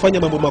Mungu anafanya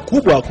mambo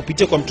makubwa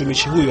kupitia kwa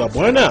mtumishi huyu wa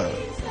Bwana?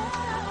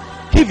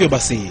 Hivyo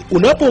basi,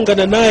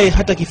 unapoungana naye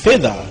hata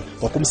kifedha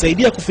kwa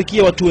kumsaidia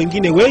kufikia watu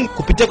wengine wengi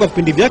kupitia kwa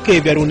vipindi vyake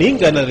vya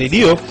runinga na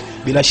redio,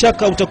 bila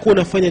shaka utakuwa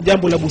unafanya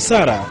jambo la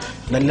busara,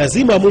 na ni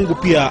lazima Mungu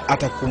pia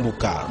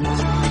atakukumbuka.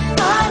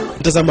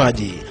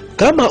 Mtazamaji,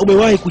 kama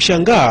umewahi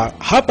kushangaa,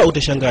 hapa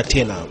utashangaa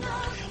tena.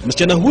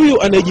 Msichana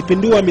huyu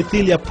anayejipindua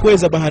mithili ya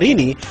pweza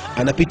baharini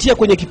anapitia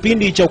kwenye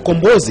kipindi cha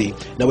ukombozi,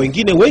 na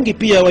wengine wengi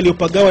pia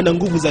waliopagawa na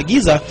nguvu za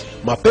giza,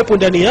 mapepo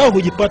ndani yao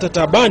hujipata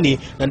taabani,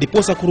 na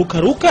ndiposa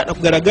kurukaruka na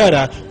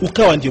kugaragara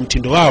ukawa ndio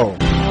mtindo wao.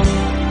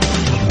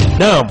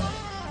 Naam,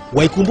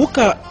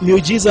 waikumbuka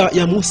miujiza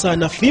ya Musa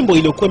na fimbo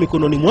iliyokuwa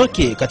mikononi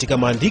mwake katika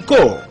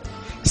maandiko?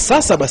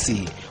 Sasa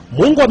basi,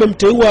 Mungu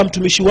amemteua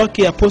mtumishi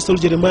wake Apostle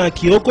Jeremiah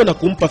Kioko na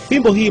kumpa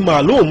fimbo hii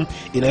maalum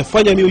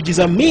inayofanya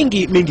miujiza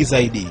mingi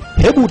zaidi.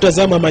 Hebu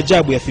utazama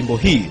maajabu ya fimbo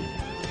hii.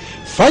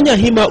 Fanya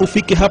hima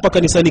ufike hapa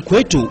kanisani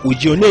kwetu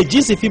ujionee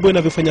jinsi fimbo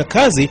inavyofanya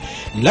kazi.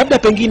 Labda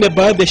pengine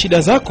baadhi ya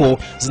shida zako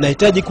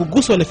zinahitaji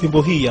kuguswa na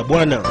fimbo hii ya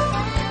Bwana.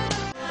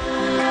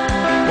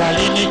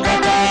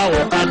 Walinikataa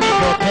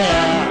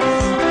wakanipokea,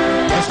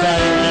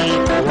 wastahili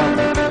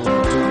kuabudu.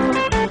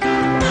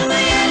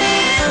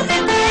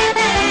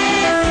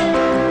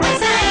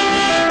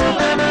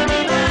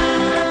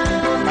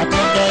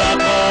 Matendo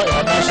yako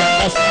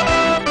yanashangaza,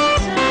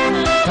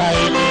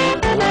 wastahili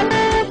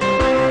kuabudu.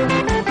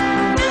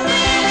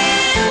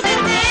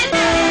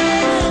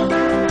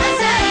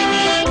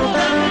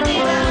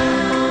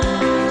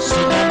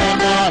 Sina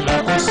neno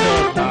la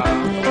kusema,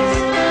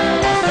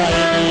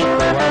 wastahili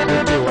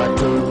kuabudiwa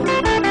tu.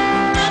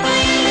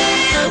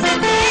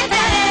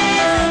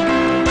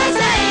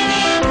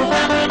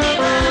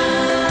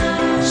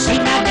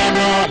 Sina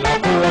neno la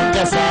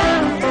kuongeza,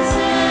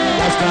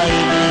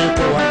 wastahili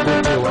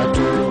kuabudiwa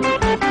tu.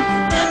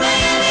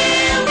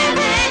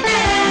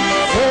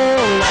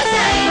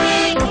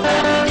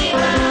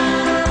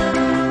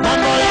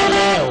 Mambo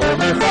yale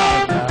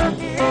umefanya,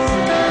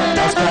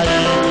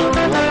 wastahili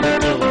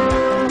kuabudiwa.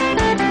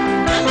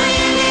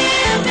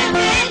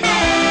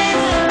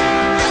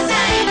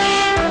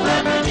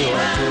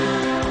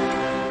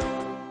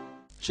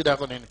 Shida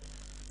yako nini?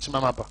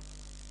 Simama hapa.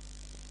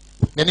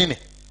 Ni nini?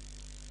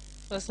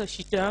 Sasa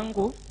shida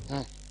yangu,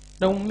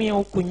 naumia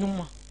huku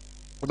nyuma.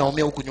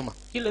 Unaumia huku nyuma?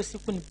 Kila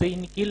siku ni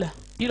pain killer.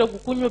 Bila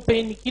kukunywa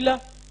pain killer,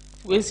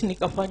 siwezi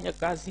nikafanya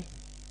kazi.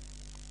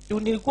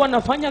 Nilikuwa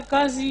nafanya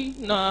kazi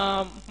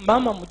na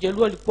mama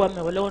Mjaluo, alikuwa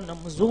ameolewa na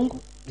mzungu.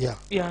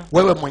 Yeah.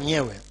 Wewe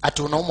mwenyewe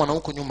ati unaumwa na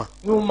huku nyuma?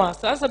 Nyuma.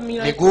 Sasa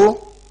mimi miguu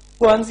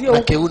kuanzia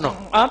na kiuno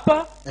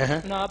hapa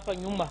na hapa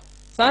nyuma.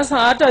 Sasa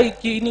hata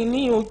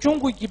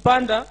uchungu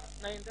ikipanda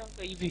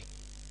naendanga hivi.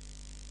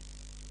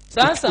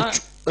 Sasa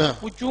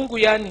uchungu,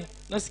 yani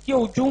nasikia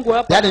uchungu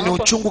hapa. Yani ni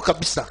uchungu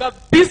kabisa.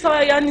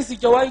 Kabisa, yani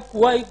sijawahi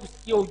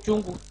kusikia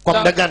uchungu. Kwa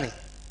muda gani?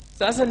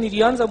 Sasa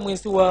nilianza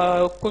mwezi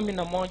wa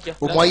 11.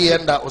 Umewahi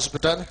enda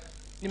hospitali?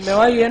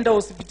 Nimewahi enda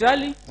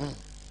hospitali.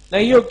 Na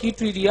hiyo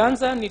kitu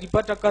ilianza,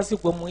 nilipata kazi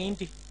kwa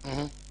Muhindi.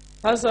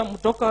 Sasa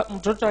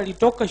mtoto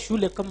alitoka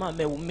shule kama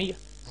ameumia.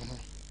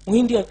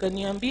 Muhindi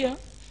akaniambia,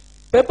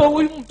 "Pepa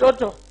huyu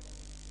mtoto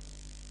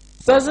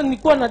Sasa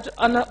nilikuwa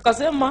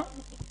akasema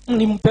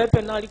ni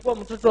mpepe, na alikuwa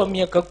mtoto wa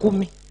miaka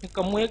 10.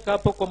 Nikamweka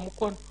hapo kwa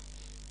mkono.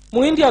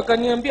 Muhindi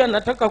akaniambia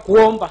nataka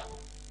kuomba.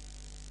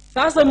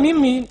 Sasa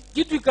mimi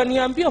kitu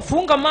ikaniambia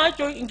funga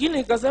macho, ingine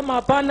ikasema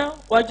hapana,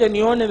 wacha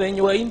nione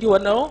wenye Wahindi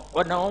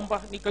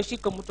wanaomba.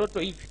 Nikashika mtoto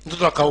hivi.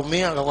 Mtoto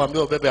akaumia,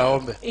 akakwambia ubebe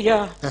aombe.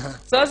 Yeah.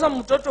 Sasa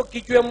mtoto,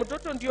 kichwa ya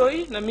mtoto ndio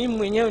hii na mimi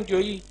mwenyewe ndio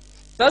hii.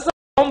 Sasa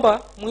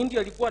omba, Muhindi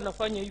alikuwa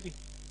anafanya hivi.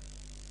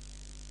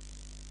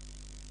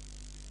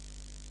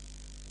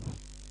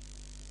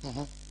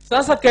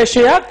 Sasa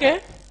kesho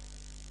yake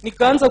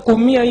nikaanza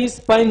kuumia hii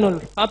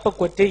spinal hapa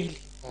kwa tail.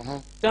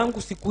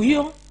 Tangu siku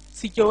hiyo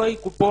sijawahi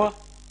kupoa.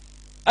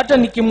 Hata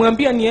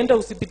nikimwambia niende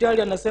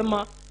hospitali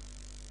anasema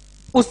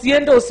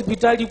usiende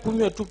hospitali,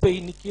 kunywa tu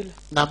painkiller.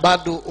 Na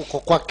bado uko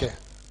kwake.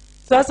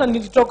 Sasa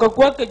nilitoka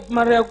kwake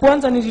mara ya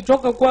kwanza,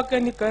 nilitoka kwake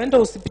nikaenda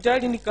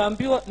hospitali,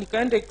 nikaambiwa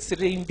nikaenda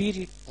x-ray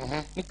 2.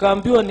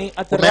 Nikaambiwa ni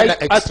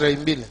arthritis. X-ray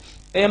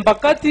 2.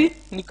 Mbakati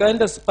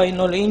nikaenda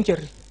spinal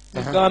injury.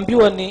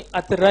 Nikaambiwa ni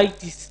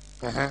arthritis.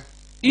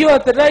 Hiyo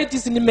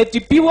arthritis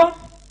nimetipiwa,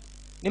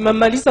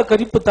 nimemaliza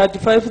karibu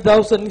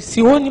 35,000,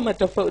 sioni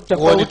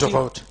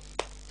tofauti.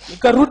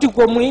 Nikarudi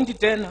kwa Muhindi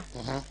tena.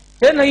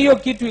 Tena hiyo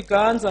kitu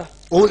ikaanza.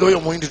 Huyo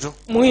Muhindi tu.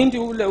 Muhindi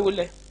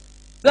ule.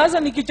 Sasa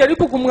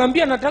nikijaribu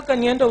kumwambia nataka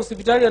niende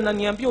hospitali,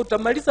 ananiambia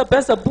utamaliza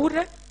pesa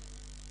bure,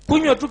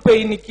 kunywa tu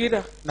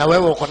painkiller. Na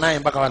wewe uko naye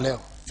mpaka wa leo.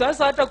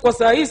 Sasa hata kwa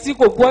saa hii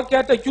siko kwake.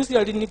 Hata juzi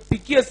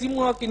alinipigia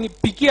simu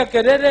akinipigia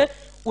kelele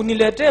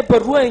uniletee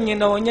barua yenye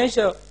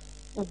inaonyesha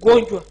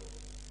ugonjwa.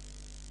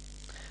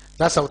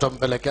 Sasa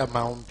utampelekea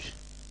maombi.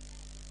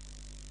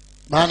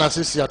 Maana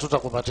sisi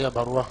hatutakupatia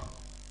barua.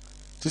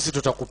 Sisi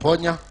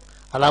tutakuponya,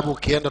 alafu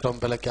ukienda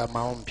utampelekea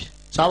maombi.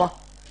 Sawa?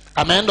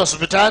 Ameenda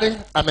hospitali,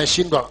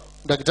 ameshindwa,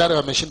 daktari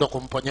ameshindwa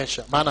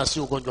kumponyesha, maana si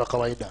ugonjwa wa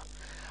kawaida.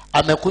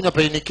 Amekunywa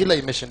painkiller,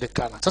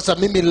 imeshindikana. Sasa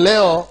mimi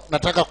leo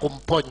nataka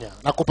kumponya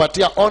na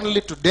kupatia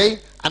only today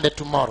and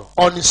tomorrow.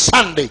 On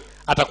Sunday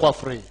atakuwa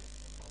free.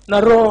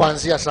 Na roho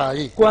kuanzia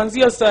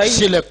saa hii.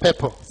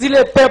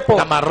 Zile pepo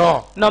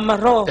na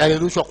maroho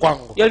yalirushwa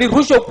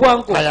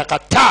kwangu.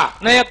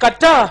 Na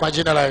yakataa kwa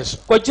jina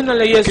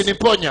la Yesu.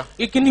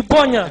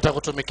 Ikiniponya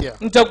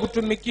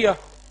nitakutumikia.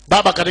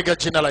 Baba, katika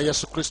jina la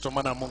Yesu Kristo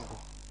mwana wa Mungu.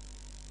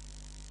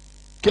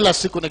 Kila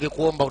siku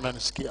nikikuomba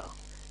unanisikia.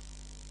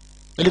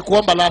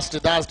 Nilikuomba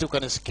last Thursday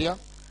ukanisikia.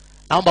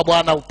 Naomba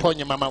Bwana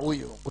uponye mama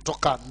huyu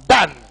kutoka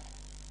ndani.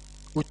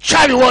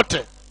 Uchawi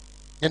wote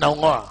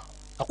ninaungoa.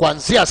 Na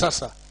kuanzia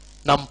sasa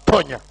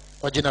namponya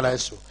kwa jina la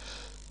Yesu.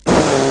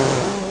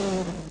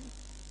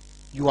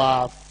 You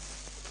are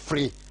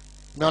free.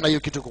 Umeona hiyo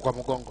kitu kwa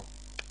mgongo?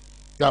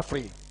 You are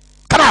free.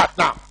 Come out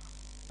now.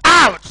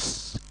 Out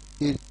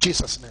in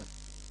Jesus name.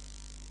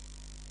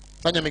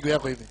 Fanya miguu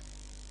yako hivi.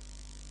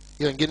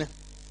 Hiyo ingine.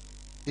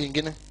 Hiyo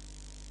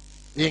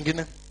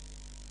ingine.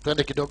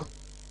 Twende kidogo.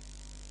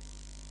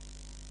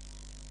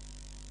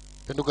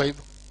 Penduka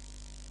hivyo.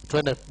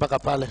 Twende mpaka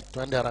pale.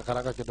 Twende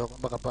haraka kidogo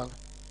mpaka pale.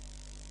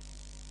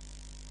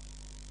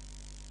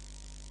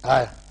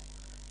 Haya.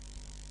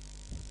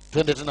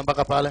 Twende tena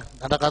mpaka pale.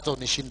 Nataka hata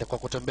unishinde kwa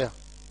kutembea.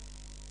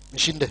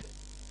 Nishinde.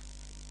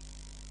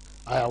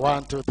 Haya, 1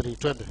 2 3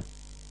 twende.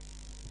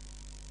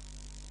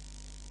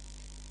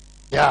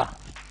 Yeah.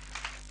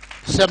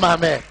 Sema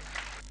amen.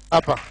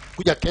 Hapa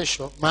kuja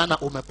kesho, maana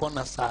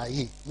umepona saa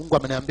hii. Mungu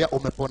ameniambia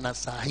umepona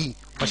saa hii.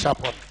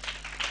 Umeshapona.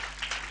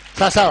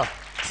 Sawa.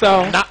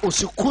 Na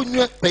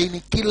usikunywe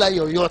painkiller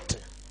yoyote.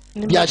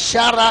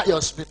 Biashara ya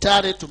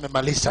hospitali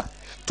tumemaliza.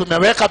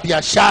 Tumeweka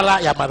biashara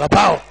ya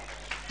madhabahu.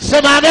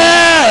 Sema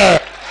amen.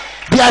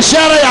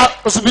 Biashara ya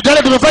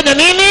hospitali tumefanya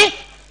nini?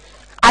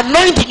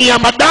 Anointing ya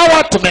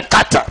madawa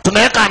tumekata.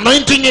 Tunaweka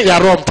anointing ya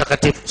Roho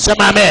Mtakatifu.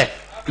 Sema amen.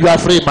 You are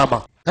free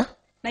mama.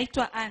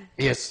 Naitwa Ann.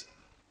 Yes.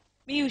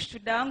 Mimi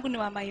ushuhuda wangu ni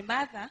wa my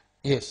mother.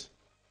 Yes.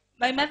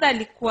 My mother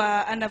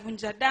alikuwa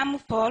anavunja damu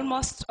for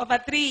almost over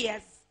 3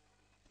 years.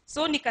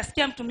 So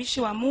nikasikia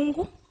mtumishi wa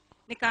Mungu,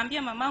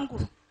 nikaambia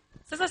mamangu,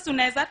 sasa si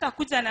unaweza hata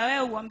kuja na wewe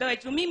uombewe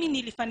juu mimi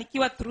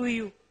nilifanikiwa through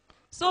you.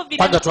 So vile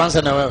kwanza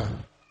tuanze na wewe.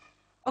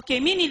 Okay,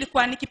 mimi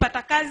nilikuwa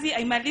nikipata kazi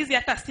haimalizi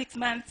hata 6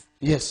 months.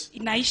 Yes.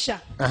 Inaisha.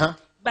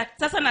 But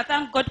sasa na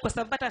thank God kwa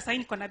sababu hata sasa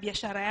niko na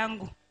biashara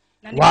yangu.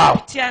 Na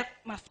nilipitia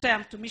mafuta ya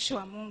mtumishi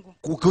wa Mungu.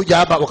 Kuja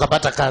hapa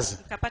ukapata kazi.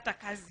 Nikapata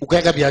kazi.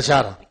 Ukaweka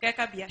biashara.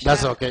 Nikaweka biashara.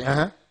 That's okay.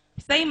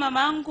 Sasa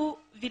mamangu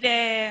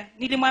vile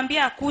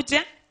nilimwambia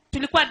akuje,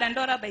 tulikuwa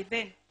Dandora by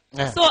then.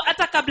 So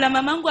hata kabla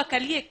mamangu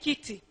akalie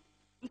kiti,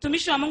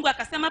 mtumishi wa Mungu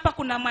akasema hapa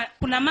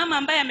kuna mama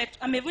ambaye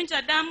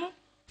amevunja damu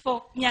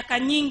for miaka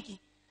nyingi.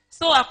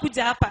 So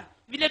akuja hapa.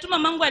 Vile tu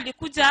mamangu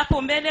alikuja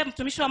hapo mbele,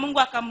 mtumishi wa Mungu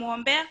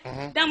akamuombea,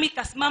 damu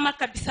ikasimama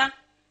kabisa.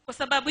 Kwa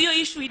sababu hiyo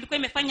issue ilikuwa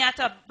imefanya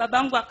hata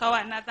babangu akawa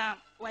another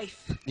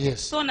wife.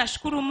 Yes. So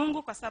nashukuru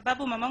Mungu kwa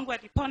sababu mamangu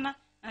alipona.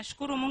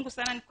 Nashukuru Mungu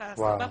sana ni kwa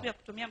sababu ya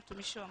kutumia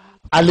mtumishi wa Mungu.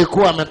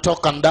 Alikuwa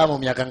ametoka damu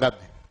miaka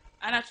ngapi?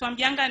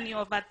 Anatuambianga ni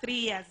over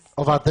 3 years.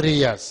 Over 3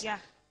 years. Yeah.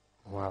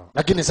 Wow.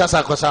 Lakini sasa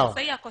ako sawa.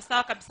 Sasa ako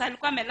sawa kabisa.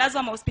 Alikuwa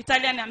amelazwa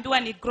hospitali anaambiwa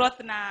ni growth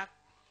na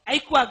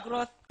haikuwa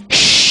growth.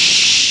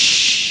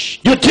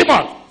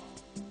 demon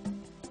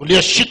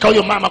ulioshika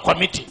huyo mama kwa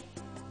miti,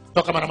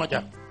 toka mara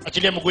moja.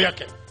 Achilia mguu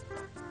yake,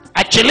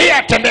 achilia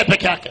atembee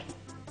peke yake.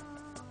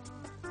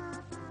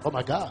 Oh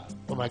my God,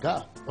 oh my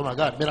God, oh my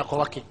God. Miracle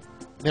working,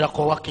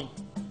 miracle working,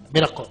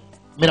 miracle,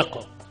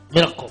 miracle,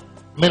 miracle,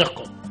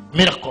 miracle,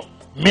 miracle,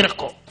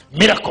 miracle,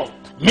 miracle,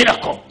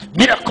 miracle,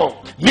 miracle,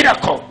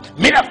 miracle,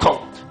 miracle,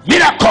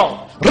 miracle.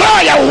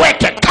 Roho ya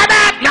uwete, come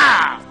out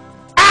now,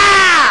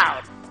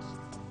 out,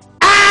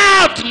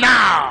 out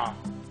now.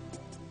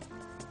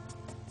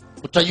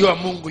 Utajua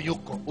Mungu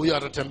yuko, huyo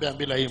atatembea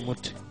bila hii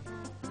mti.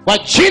 Kwa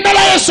jina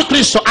la Yesu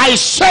Kristo, I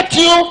set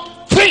you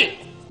free.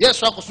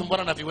 Yesu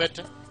hakusumbuana na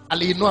viwete,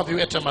 aliinua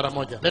viwete mara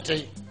moja. Lete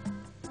hii.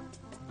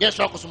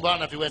 Yesu hakusumbuana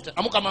na viwete.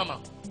 Amuka mama,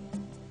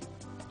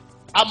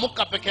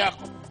 amuka peke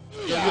yako.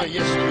 Yeye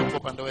Yesu yuko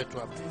upande wetu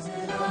hapa.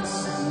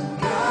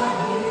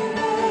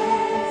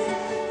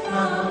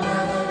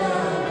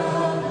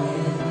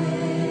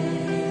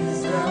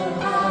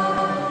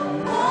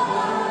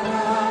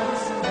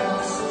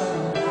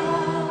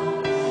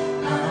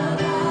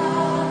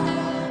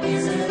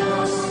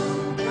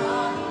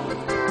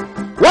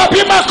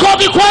 Wapi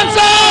makofi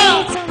kwanza?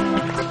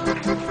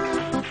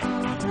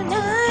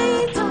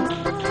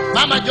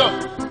 Mama jo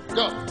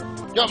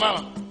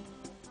mama.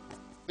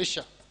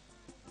 Bisha.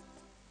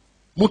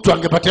 Mtu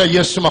angepatia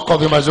Yesu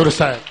makofi mazuri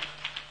sana.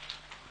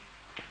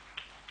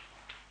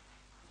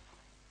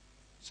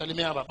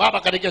 Salimia hapa. Baba,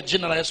 katika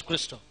jina la Yesu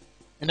Kristo,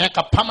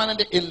 ninaweka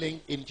permanent healing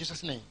in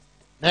Jesus name.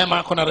 Neema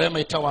yako na rehema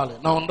itawale.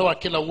 Naondoa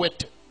kila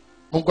uwete.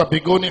 Mungu wa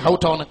mbinguni,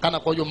 hautaonekana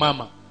kwa huyo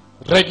mama.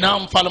 Right now,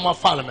 mfalme wa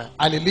falme,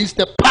 I release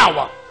the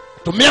power.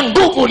 Tumia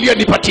nguvu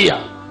uliyonipatia.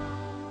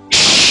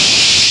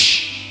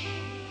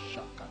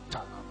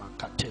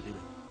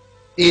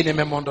 Hii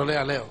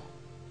nimemondolea leo.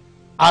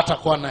 Hata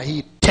kwa na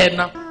hii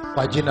tena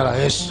kwa jina la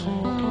Yesu.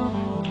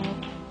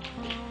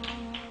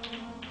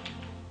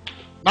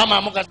 Mama,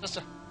 amuka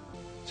sasa.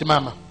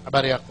 Simama,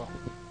 habari yako?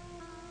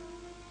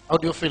 How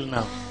do you feel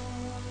now?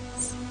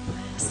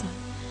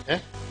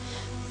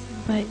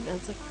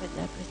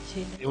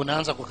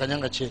 Unaanza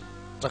kukanyanga chini.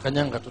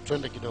 Utakanyanga tu,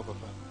 twende kidogo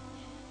pale.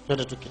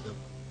 Twende tu kidogo.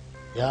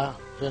 Ya,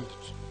 twende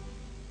tu.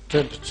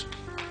 Twende tu.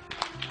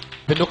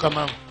 Pinduka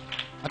mama.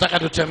 Nataka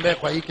tutembee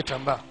kwa hii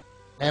kitambaa.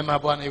 Neema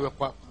Bwana iwe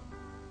kwako.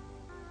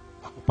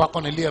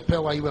 Upako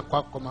niliyepewa iwe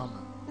kwako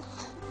mama.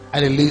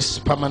 I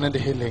release permanent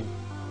healing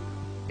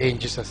in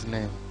Jesus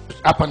name.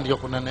 Hapa ndio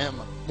kuna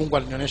neema. Mungu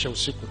alinionyesha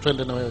usiku.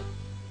 Twende na wewe.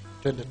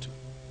 Twende tu.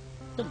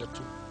 Twende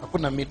tu.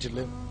 Hakuna miti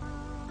leo.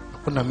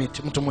 Hakuna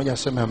miti. Mtu mmoja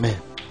aseme amen.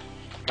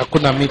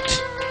 Hakuna miti.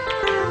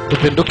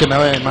 Tupinduke na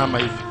wewe mama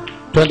hivi.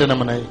 Twende na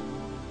mwana hii.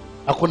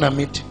 Hakuna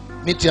miti.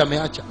 Miti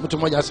ameacha. Mtu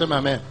mmoja aseme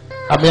amen.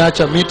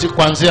 Ameacha miti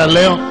kuanzia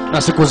leo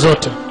na siku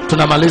zote.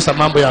 Tunamaliza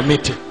mambo ya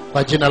miti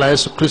kwa jina la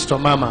Yesu Kristo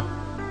mama.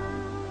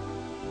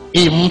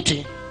 Hii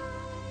mti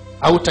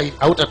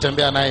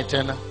hautatembea naye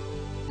tena.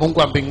 Mungu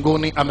wa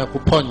mbinguni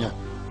amekuponya.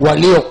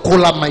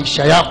 Waliokula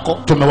maisha yako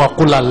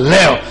tumewakula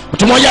leo.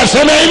 Mtu mmoja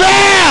aseme hivi.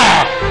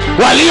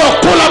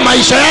 Waliokula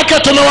maisha yake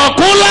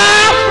tumewakula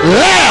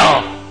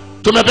leo.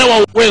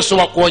 Tumepewa uwezo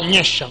wa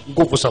kuonyesha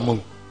nguvu za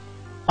Mungu.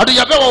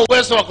 Hatujapewa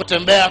uwezo wa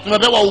kutembea,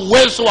 tumepewa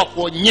uwezo wa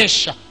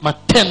kuonyesha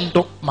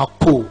matendo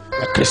makuu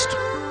ya Kristo.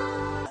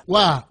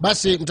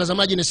 Basi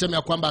mtazamaji, niseme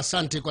ya kwamba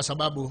asante kwa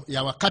sababu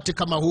ya wakati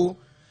kama huu.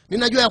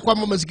 Ninajua ya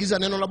kwamba umesikiza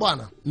neno la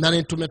Bwana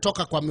na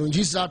tumetoka kwa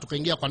miujiza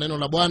tukaingia kwa neno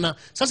la Bwana.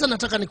 Sasa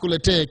nataka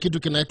nikuletee kitu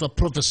kinaitwa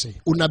prophecy,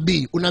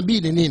 unabii.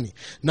 Unabii ni nini?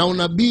 Na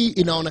unabii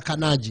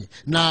inaonekanaje?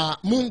 Na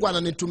Mungu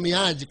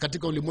ananitumiaje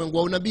katika ulimwengu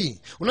wa unabii?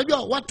 Unajua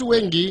watu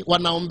wengi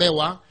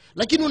wanaombewa,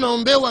 lakini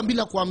unaombewa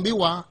bila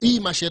kuambiwa hii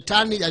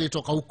mashetani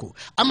yalitoka huko.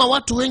 Ama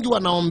watu wengi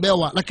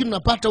wanaombewa, lakini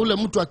unapata ule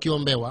mtu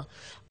akiombewa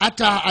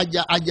hata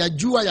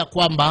hajajua ya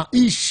kwamba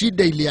hii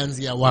shida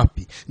ilianzia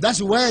wapi.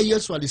 That's why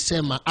Yesu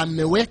alisema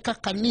ameweka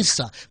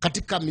kanisa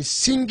katika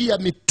misingi ya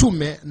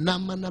mitume na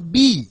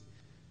manabii.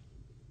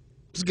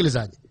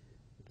 Msikilizaji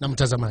na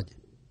mtazamaji,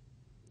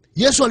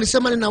 Yesu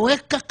alisema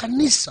ninaweka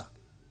kanisa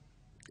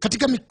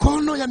katika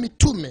mikono ya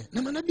mitume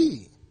na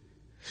manabii.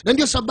 Na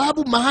ndio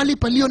sababu mahali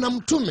palio na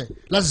mtume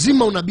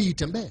lazima unabii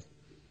itembee.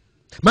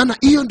 Maana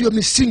hiyo ndio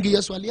misingi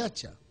Yesu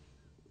aliacha.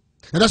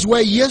 And that's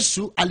why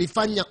Yesu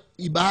alifanya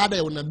ibada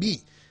ya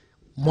unabii.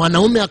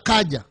 Mwanaume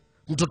akaja,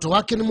 mtoto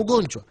wake ni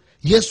mgonjwa.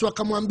 Yesu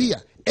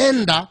akamwambia,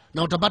 enda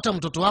na utapata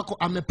mtoto wako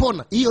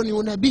amepona. Hiyo ni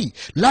unabii.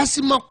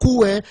 Lazima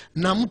kuwe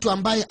na mtu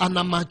ambaye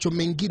ana macho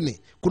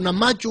mengine. Kuna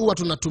macho huwa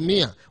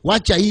tunatumia,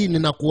 wacha hii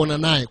ninakuona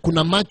naye.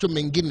 Kuna macho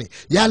mengine,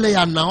 yale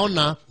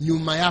yanaona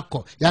nyuma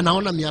yako,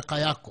 yanaona miaka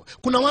yako.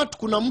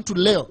 Kuna mtu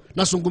leo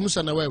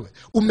nazungumza na wewe,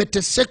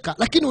 umeteseka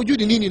lakini hujui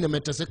ni nini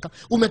umeteseka.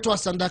 Umetoa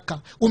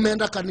sadaka,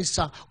 umeenda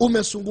kanisa,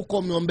 umesunguka,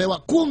 umeombewa,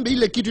 kumbe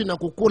ile kitu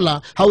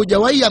inakukula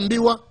haujawahi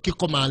ambiwa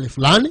kiko mahali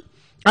fulani.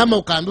 Ama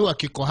ukaambiwa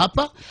kiko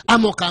hapa,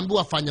 ama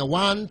ukaambiwa fanya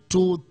 1,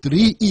 2,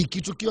 3 hii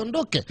kitu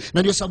kiondoke. Na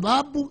ndio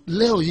sababu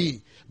leo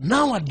hii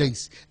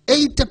nowadays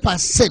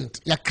 80%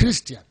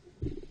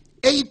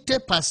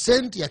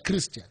 ya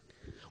Christian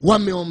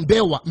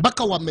wameombewa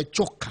mpaka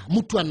wamechoka.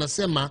 Mtu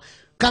anasema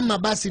kama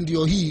basi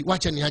ndio hii,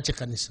 wacha niache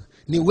kanisa.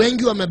 Ni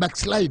wengi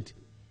backslide,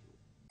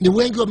 ni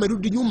wengi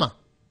wamerudi nyuma.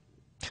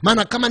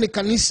 Maana kama ni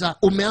kanisa,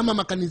 umeama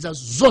makanisa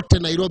zote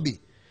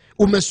Nairobi,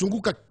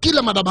 umesunguka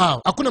kila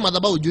madhabahu, hakuna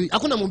madhabahu hujui,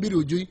 hakuna mhubiri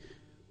hujui.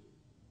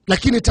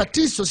 Lakini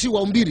tatizo si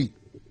wahubiri,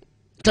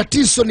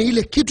 tatizo ni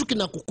ile kitu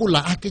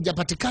kinakukula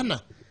hakijapatikana.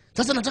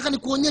 Sasa nataka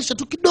nikuonyesha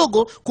tu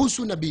kidogo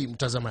kuhusu unabii,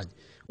 mtazamaji.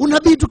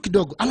 Unabii tu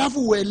kidogo,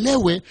 alafu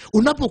uelewe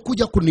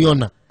unapokuja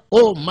kuniona.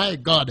 Oh my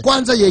God.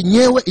 Kwanza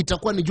yenyewe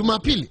itakuwa ni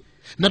Jumapili,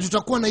 na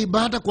tutakuwa na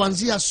ibada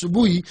kuanzia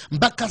asubuhi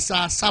mpaka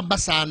saa 7,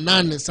 saa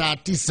 8, saa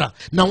 9,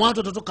 na watu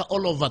watatoka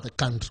all over the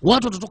country.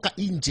 Watu watatoka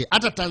nje,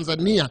 hata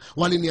Tanzania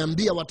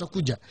waliniambia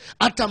watakuja,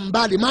 hata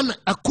mbali. Maana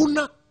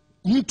hakuna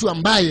mtu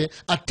ambaye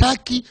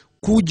ataki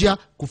kuja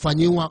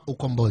kufanyiwa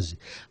ukombozi.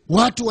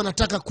 Watu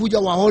wanataka kuja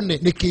waone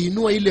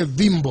nikiinua ile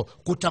vimbo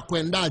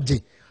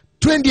kutakwendaje.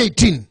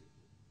 2018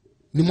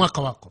 ni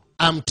mwaka wako.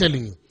 I'm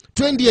telling you,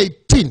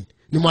 2018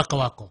 ni mwaka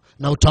wako,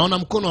 na utaona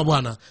mkono wa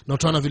Bwana, na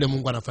utaona vile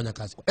Mungu anafanya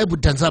kazi. Hebu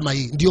tazama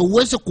hii ndio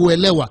uweze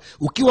kuelewa.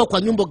 Ukiwa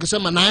kwa nyumba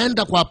ukisema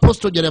naenda kwa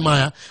Apostle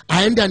Jeremiah,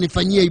 aende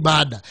anifanyie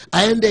ibada,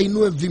 aende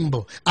ainue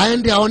vimbo,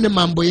 aende aone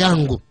mambo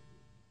yangu.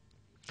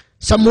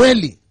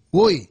 Samueli,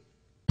 woi,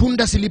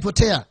 punda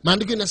silipotea.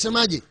 Maandiko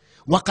inasemaje?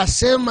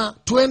 Wakasema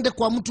twende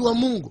kwa mtu wa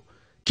Mungu,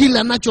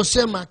 kila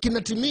anachosema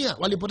kinatimia.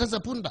 Walipoteza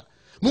punda.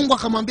 Mungu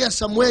akamwambia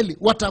Samueli,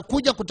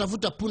 watakuja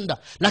kutafuta punda,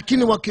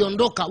 lakini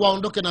wakiondoka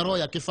waondoke na roho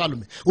ya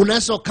kifalme.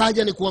 Unaweza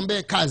ukaja ni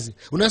kuombee kazi,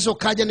 unaweza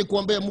ukaja ni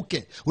kuombee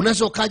mke,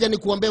 unaweza ukaja ni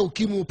kuombee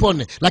ukimwi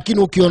upone, lakini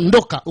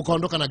ukiondoka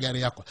ukaondoka na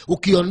gari yako,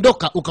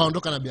 ukiondoka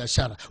ukaondoka na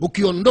biashara,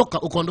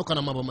 ukiondoka ukaondoka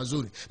na mambo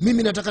mazuri.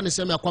 Mimi nataka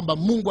niseme ya kwamba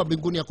Mungu wa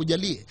mbinguni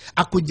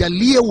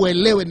akujalie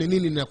uelewe ni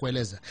nini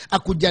ninakueleza,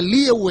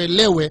 akujalie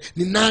uelewe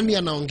ni nani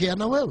anaongea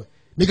na wewe.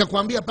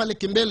 Nikakwambia pale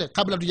kimbele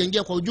kabla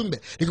tujaingia kwa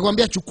ujumbe,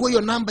 nikakwambia chukua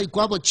hiyo namba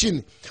iko hapo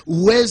chini,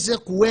 uweze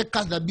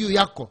kuweka dhabihu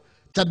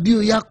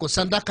yako,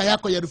 sadaka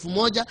yako ya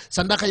 1000,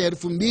 sadaka ya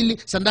 2000,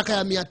 sadaka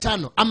ya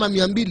 500 ama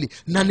 200,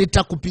 na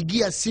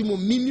nitakupigia simu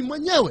mimi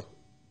mwenyewe.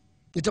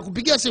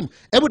 Nitakupigia simu.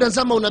 Hebu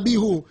tazama unabii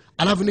huu,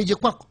 alafu nije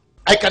kwako.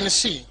 I can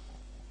see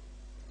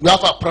you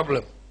have a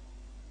problem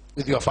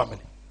with your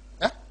family.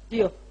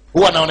 Ndio.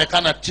 Huwa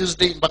anaonekana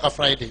Tuesday mpaka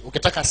Friday.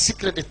 Ukitaka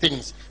secret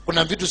things,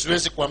 kuna vitu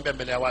siwezi kuambia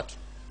mbele ya watu.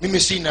 Mimi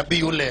si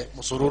nabii ule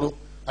msururu,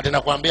 ati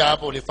nakwambia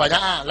hapo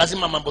ulifanya,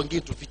 lazima mambo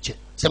mengine tufiche.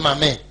 Sema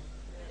amen.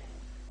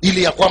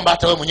 Ili ya kwamba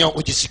hata wewe mwenyewe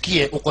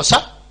ujisikie uko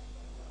sawa.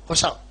 Uko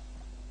sawa.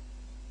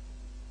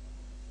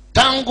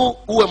 Tangu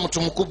uwe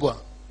mtu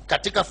mkubwa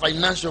katika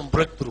financial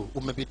breakthrough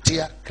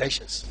umepitia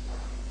crisis.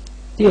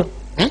 Ndio.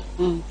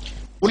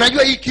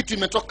 Unajua hii kitu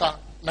imetoka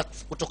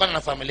kutokana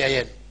na familia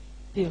yenu.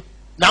 Ndio.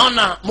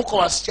 Naona mko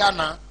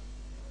wasichana,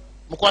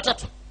 mko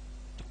watatu?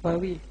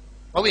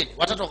 Wawili.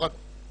 Watatu wako?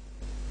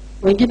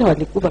 Wengine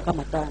walikufa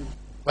kama 5.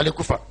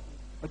 Walikufa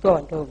wakiwa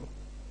wadogo.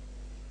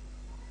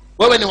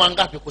 Wewe ni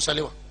wangapi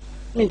kusaliwa?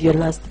 Mimi ndio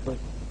last boy.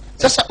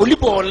 Sasa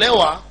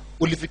ulipoolewa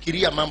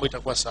ulifikiria mambo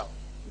itakuwa sawa.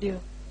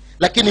 Ndio.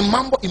 Lakini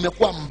mambo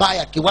imekuwa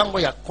mbaya kiwango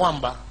ya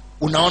kwamba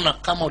unaona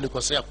kama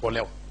ulikosea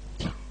kuolewa.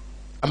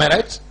 Am I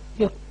right?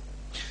 Ndio.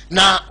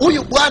 Na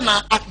huyu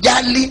bwana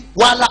ajali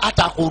wala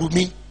hata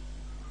hurumi.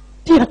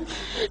 Ndio.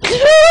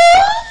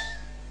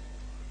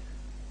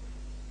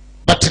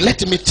 But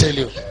let me tell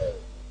you,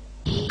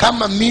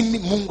 kama mimi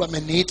Mungu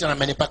ameniita na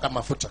amenipaka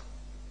mafuta,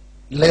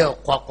 leo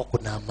kwako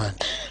kuna amani.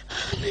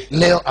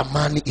 Leo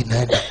amani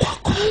inaenda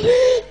kwako.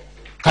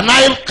 Can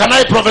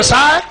I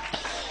prophesy?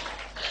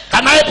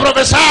 Can I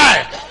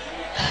prophesy?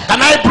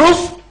 Can I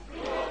prove?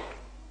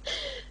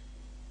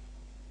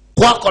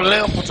 Kwako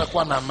leo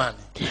kutakuwa na amani.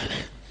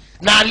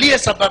 Na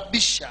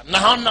aliyesababisha,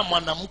 naona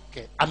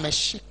mwanamke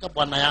ameshika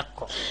bwana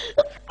yako,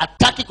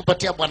 hataki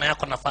kupatia bwana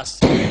yako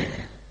nafasi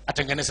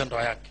atengeneze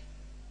ndoa yake.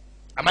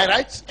 Am I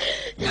right?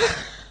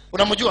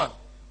 Unamjua?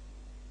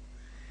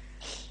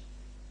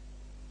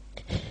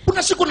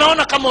 Kuna siku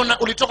naona kama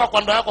ulitoka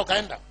kwa ndoa yako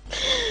kaenda.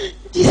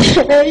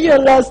 Hiyo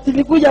last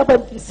nilikuja hapa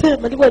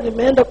December, nilikuwa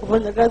nimeenda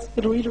kufanya kazi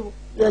Kiruiru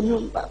ya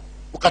nyumba.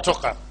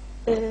 Ukatoka?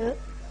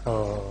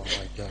 Oh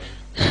my God.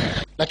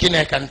 Lakini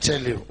I can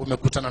tell you,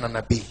 umekutana na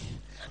nabii.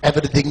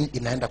 Everything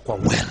inaenda kwa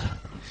well.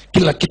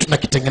 Kila kitu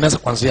nakitengeneza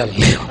kuanzia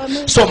leo.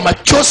 Amen. So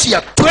machozi ya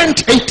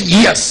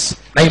 28 years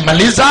na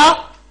imaliza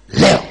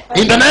leo.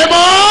 In the name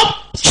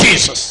of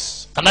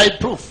Jesus. Can I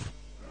prove?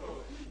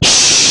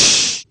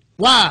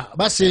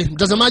 Basi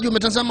mtazamaji,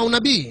 umetazama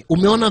unabii,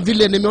 umeona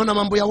vile nimeona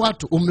mambo ya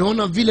watu,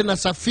 umeona vile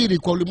nasafiri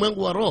kwa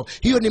ulimwengu wa roho.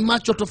 Hiyo ni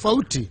macho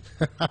tofauti.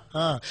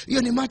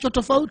 Hiyo ni macho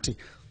tofauti.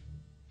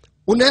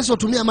 Unaweza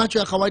kutumia macho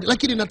ya kawaida,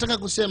 lakini nataka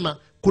kusema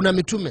kuna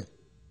mitume,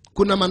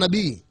 kuna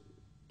manabii.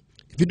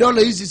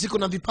 Vidole hizi ziko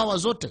na vipawa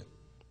zote.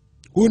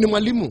 Huyu ni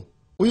mwalimu,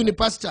 huyu ni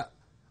pastor,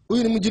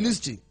 huyu ni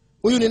mwinjilisti,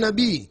 huyu ni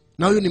nabii,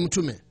 na huyu ni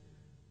mtume.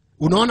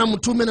 Unaona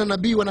mtume na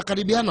nabii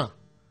wanakaribiana?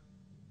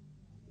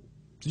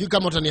 Sijui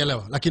kama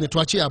utanielewa, lakini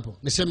tuachie hapo.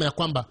 Niseme ya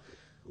kwamba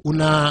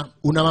una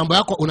mambo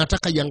yako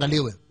unataka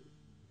iangaliwe.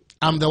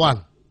 I'm the one.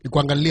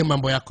 nikuangalie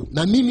mambo yako.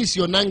 Na mimi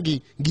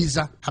sionangi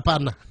giza,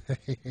 hapana.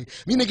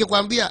 Mimi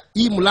nikikwambia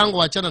hii mlango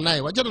wachana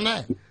naye, wachana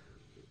naye.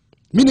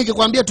 Mimi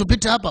nikikwambia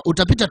tupite hapa,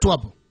 utapita tu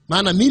hapo.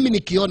 Maana mimi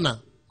nikiona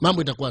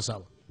mambo itakuwa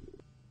sawa.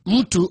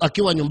 Mtu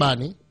akiwa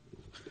nyumbani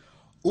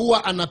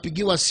huwa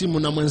anapigiwa simu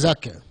na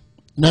mwenzake,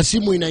 na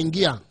simu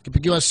inaingia.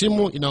 Kipigiwa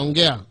simu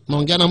inaongea,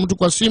 naongea na mtu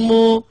kwa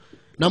simu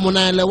na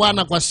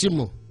mnaelewana kwa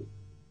simu,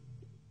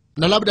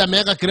 na labda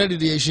ameweka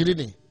credit ya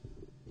 20.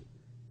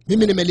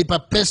 Mimi nimelipa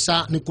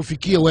pesa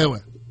nikufikie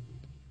wewe.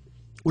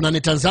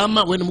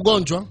 Unanitazama wewe ni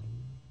mgonjwa,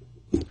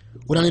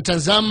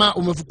 unanitazama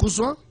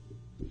umefukuzwa,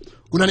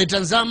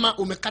 unanitazama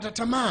umekata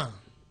tamaa,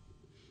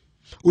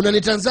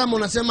 unanitazama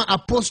unasema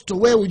apostle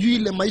wewe hujui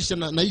ile maisha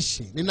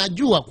naishi.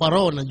 Ninajua kwa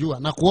roho, najua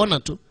na kuona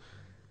tu.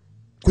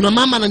 Kuna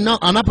mama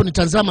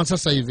anaponitazama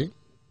sasa hivi,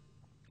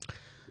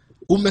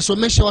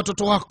 umesomesha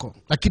watoto wako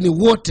lakini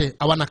wote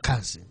hawana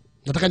kazi.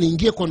 Nataka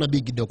niingie kwa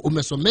nabii kidogo.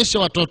 Umesomesha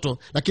watoto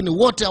lakini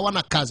wote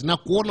hawana kazi, na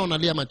kuona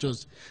unalia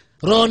machozi.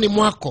 Rohoni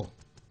mwako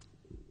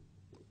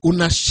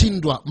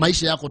unashindwa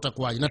maisha yako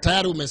utakuwaje, na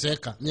tayari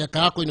umezeeka. Miaka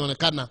yako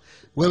inaonekana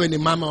wewe ni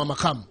mama wa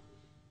makamu.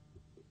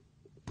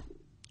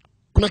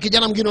 Kuna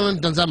kijana mwingine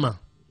unanitazama,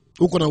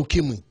 uko na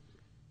ukimwi.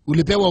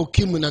 Ulipewa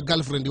ukimwi na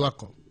girlfriend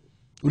wako,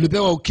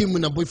 ulipewa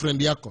ukimwi na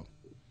boyfriend yako.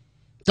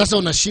 Sasa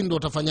unashindwa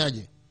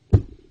utafanyaje?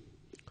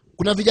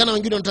 Kuna vijana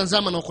wengine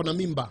wanatazama na uko na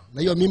mimba,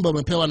 na hiyo mimba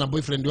umepewa na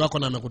boyfriend wako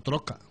na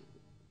amekutoroka.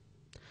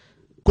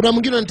 Kuna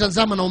mwingine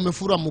wanatazama na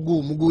umefura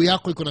mguu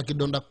yako iko na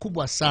kidonda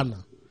kubwa sana.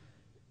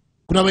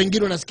 Kuna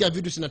wengine unasikia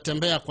vitu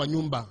zinatembea kwa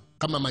nyumba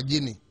kama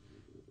majini.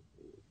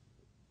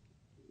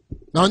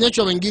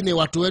 Naonyesha wengine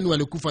watu wenu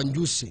walikufa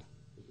njusi.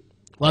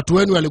 Watu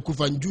wenu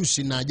walikufa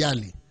njusi na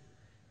ajali.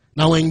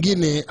 Na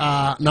wengine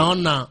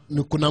naona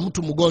kuna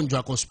mtu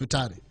mgonjwa kwa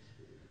hospitali.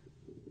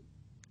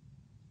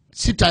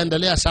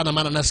 Sitaendelea sana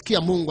maana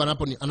nasikia Mungu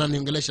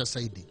ananiongelesha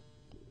zaidi.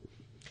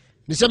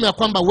 Niseme ya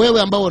kwamba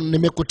wewe ambao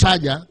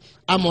nimekutaja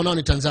ama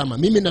unaonitazama,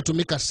 mimi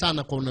natumika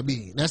sana kwa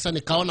unabii. Na sasa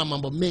nikaona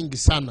mambo mengi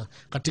sana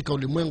katika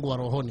ulimwengu wa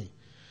rohoni.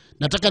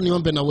 Nataka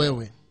niombe na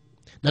wewe.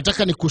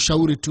 Nataka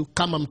nikushauri tu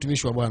kama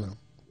mtumishi wa Bwana.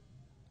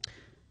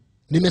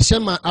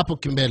 Nimesema hapo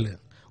kimbele,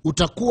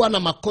 utakuwa na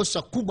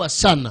makosa kubwa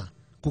sana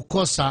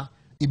kukosa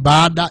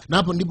ibada. Na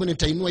hapo ndipo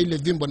nitainua ile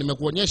vimbo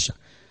nimekuonyesha.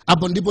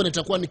 Hapo ndipo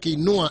nitakuwa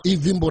nikiinua hii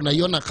vimbo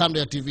unaiona kando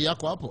ya TV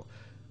yako hapo.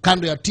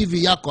 Kando ya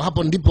TV yako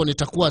hapo ndipo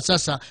nitakuwa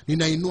sasa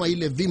ninainua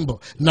ile vimbo.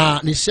 Na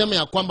niseme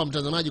ya kwamba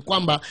mtazamaji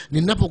kwamba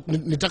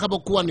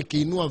nitakapokuwa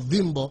nikiinua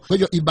vimbo, kwa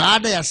hiyo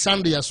ibada ya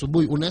Sunday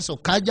asubuhi unaweza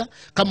ukaja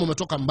kama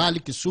umetoka mbali,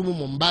 Kisumu,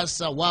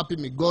 Mombasa, wapi,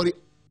 Migori,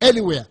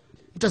 anywhere.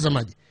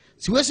 Mtazamaji,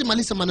 siwezi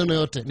maliza maneno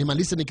yote.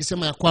 Nimalize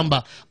nikisema ya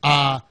kwamba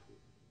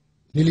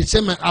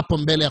nilisema hapo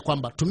mbele ya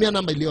kwamba tumia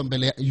namba iliyo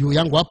mbele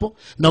yangu hapo,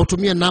 na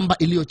utumie namba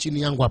iliyo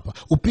chini yangu hapa.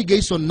 Upige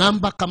hizo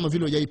namba kama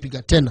vile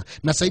hujaipiga tena.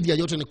 Na zaidi ya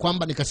yote ni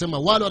kwamba nikasema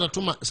wale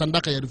watatuma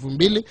sadaka ya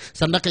 2,000,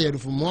 sadaka ya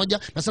 1,000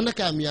 na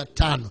sadaka ya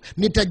 500.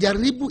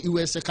 Nitajaribu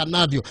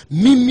iwezekanavyo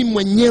mimi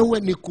mwenyewe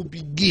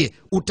nikupigie.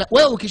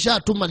 Wewe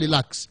ukishatuma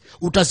relax.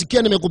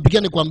 Utasikia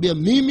nimekupigia nikwambia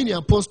mimi ni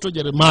Apostle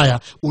Jeremiah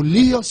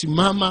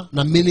uliosimama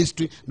na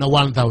ministry na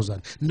 1,000.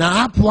 Na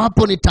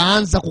hapo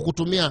nitaanza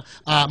kukutumia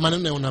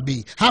maneno ya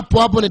unabii.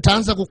 Hapo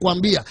nitaanza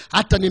kukuambia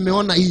hata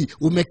nimeona hii,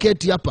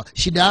 umeketi hapa,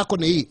 shida yako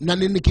ni hii, na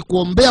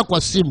nikikuombea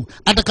kwa simu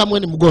hata kama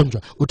wewe ni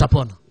mgonjwa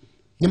utapona.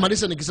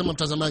 Nimaliza nikisema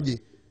mtazamaji,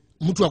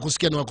 mtu wa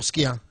kusikia ni wa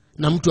kusikia,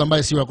 na mtu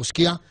ambaye si wa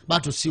kusikia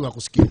bado si wa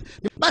kusikia.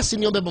 Basi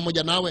niombe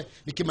pamoja nawe.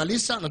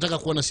 Nikimaliza nataka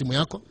kuona simu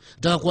yako,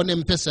 nataka kuona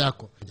M-Pesa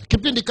yako.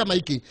 Kipindi kama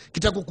hiki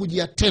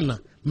kitakukujia tena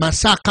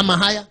masaa kama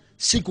haya,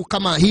 siku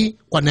kama hii,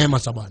 kwa neema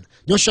za Bwana.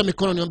 Nyosha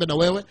mikono niombe na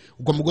wewe.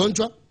 Uko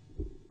mgonjwa,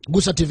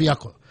 gusa TV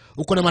yako.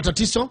 Uko na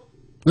matatizo,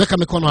 weka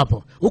mikono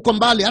hapo. Uko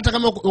mbali, hata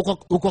kama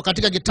uko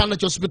katika kitanda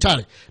cha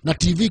hospitali na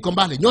TV iko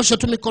mbali, nyosha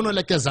tu mikono,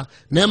 elekeza.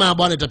 Neema ya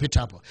Bwana itapita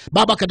hapo.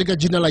 Baba, katika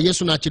jina la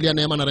Yesu naachilia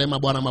neema na rehema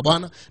Bwana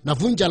mabwana.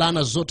 Navunja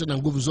laana zote na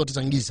nguvu zote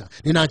za giza.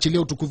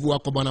 Ninaachilia utukufu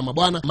wako Bwana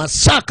mabwana.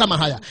 Masaa kama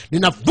haya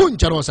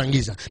ninavunja roho za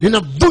giza,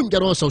 ninavunja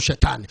roho za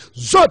ushetani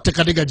zote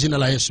katika jina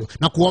la Yesu.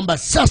 Na kuomba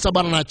sasa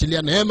Bwana,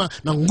 naachilia neema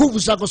na nguvu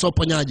zako za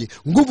uponyaji,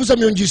 nguvu za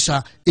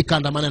miujiza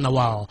ikaandamane na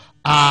wao.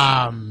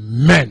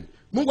 Amen.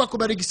 Mungu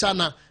akubariki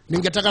sana.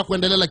 Ningetaka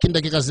kuendelea lakini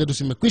dakika zetu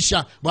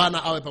zimekwisha.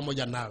 Bwana awe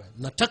pamoja nawe.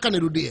 Nataka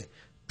nirudie.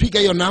 Piga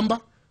hiyo namba.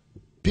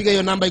 Piga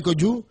hiyo namba iko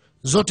juu.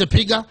 Zote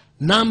piga.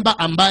 Namba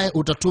ambaye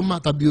utatuma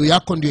dhabihu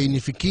yako ndio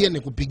inifikie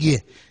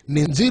nikupigie.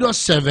 Ni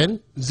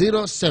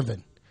 0707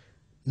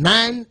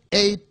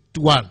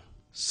 981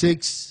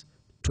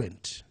 620.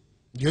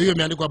 Ndio hiyo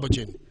imeandikwa hapo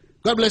chini.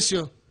 God bless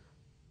you.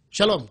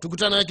 Shalom.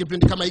 Tukutane na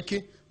kipindi kama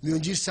hiki.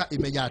 Miujiza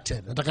imejaa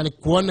tena. Nataka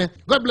nikuone.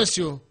 God bless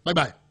you. Bye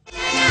bye.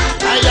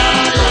 Ay, ay,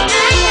 ay,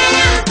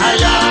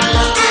 ay, ay,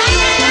 ay.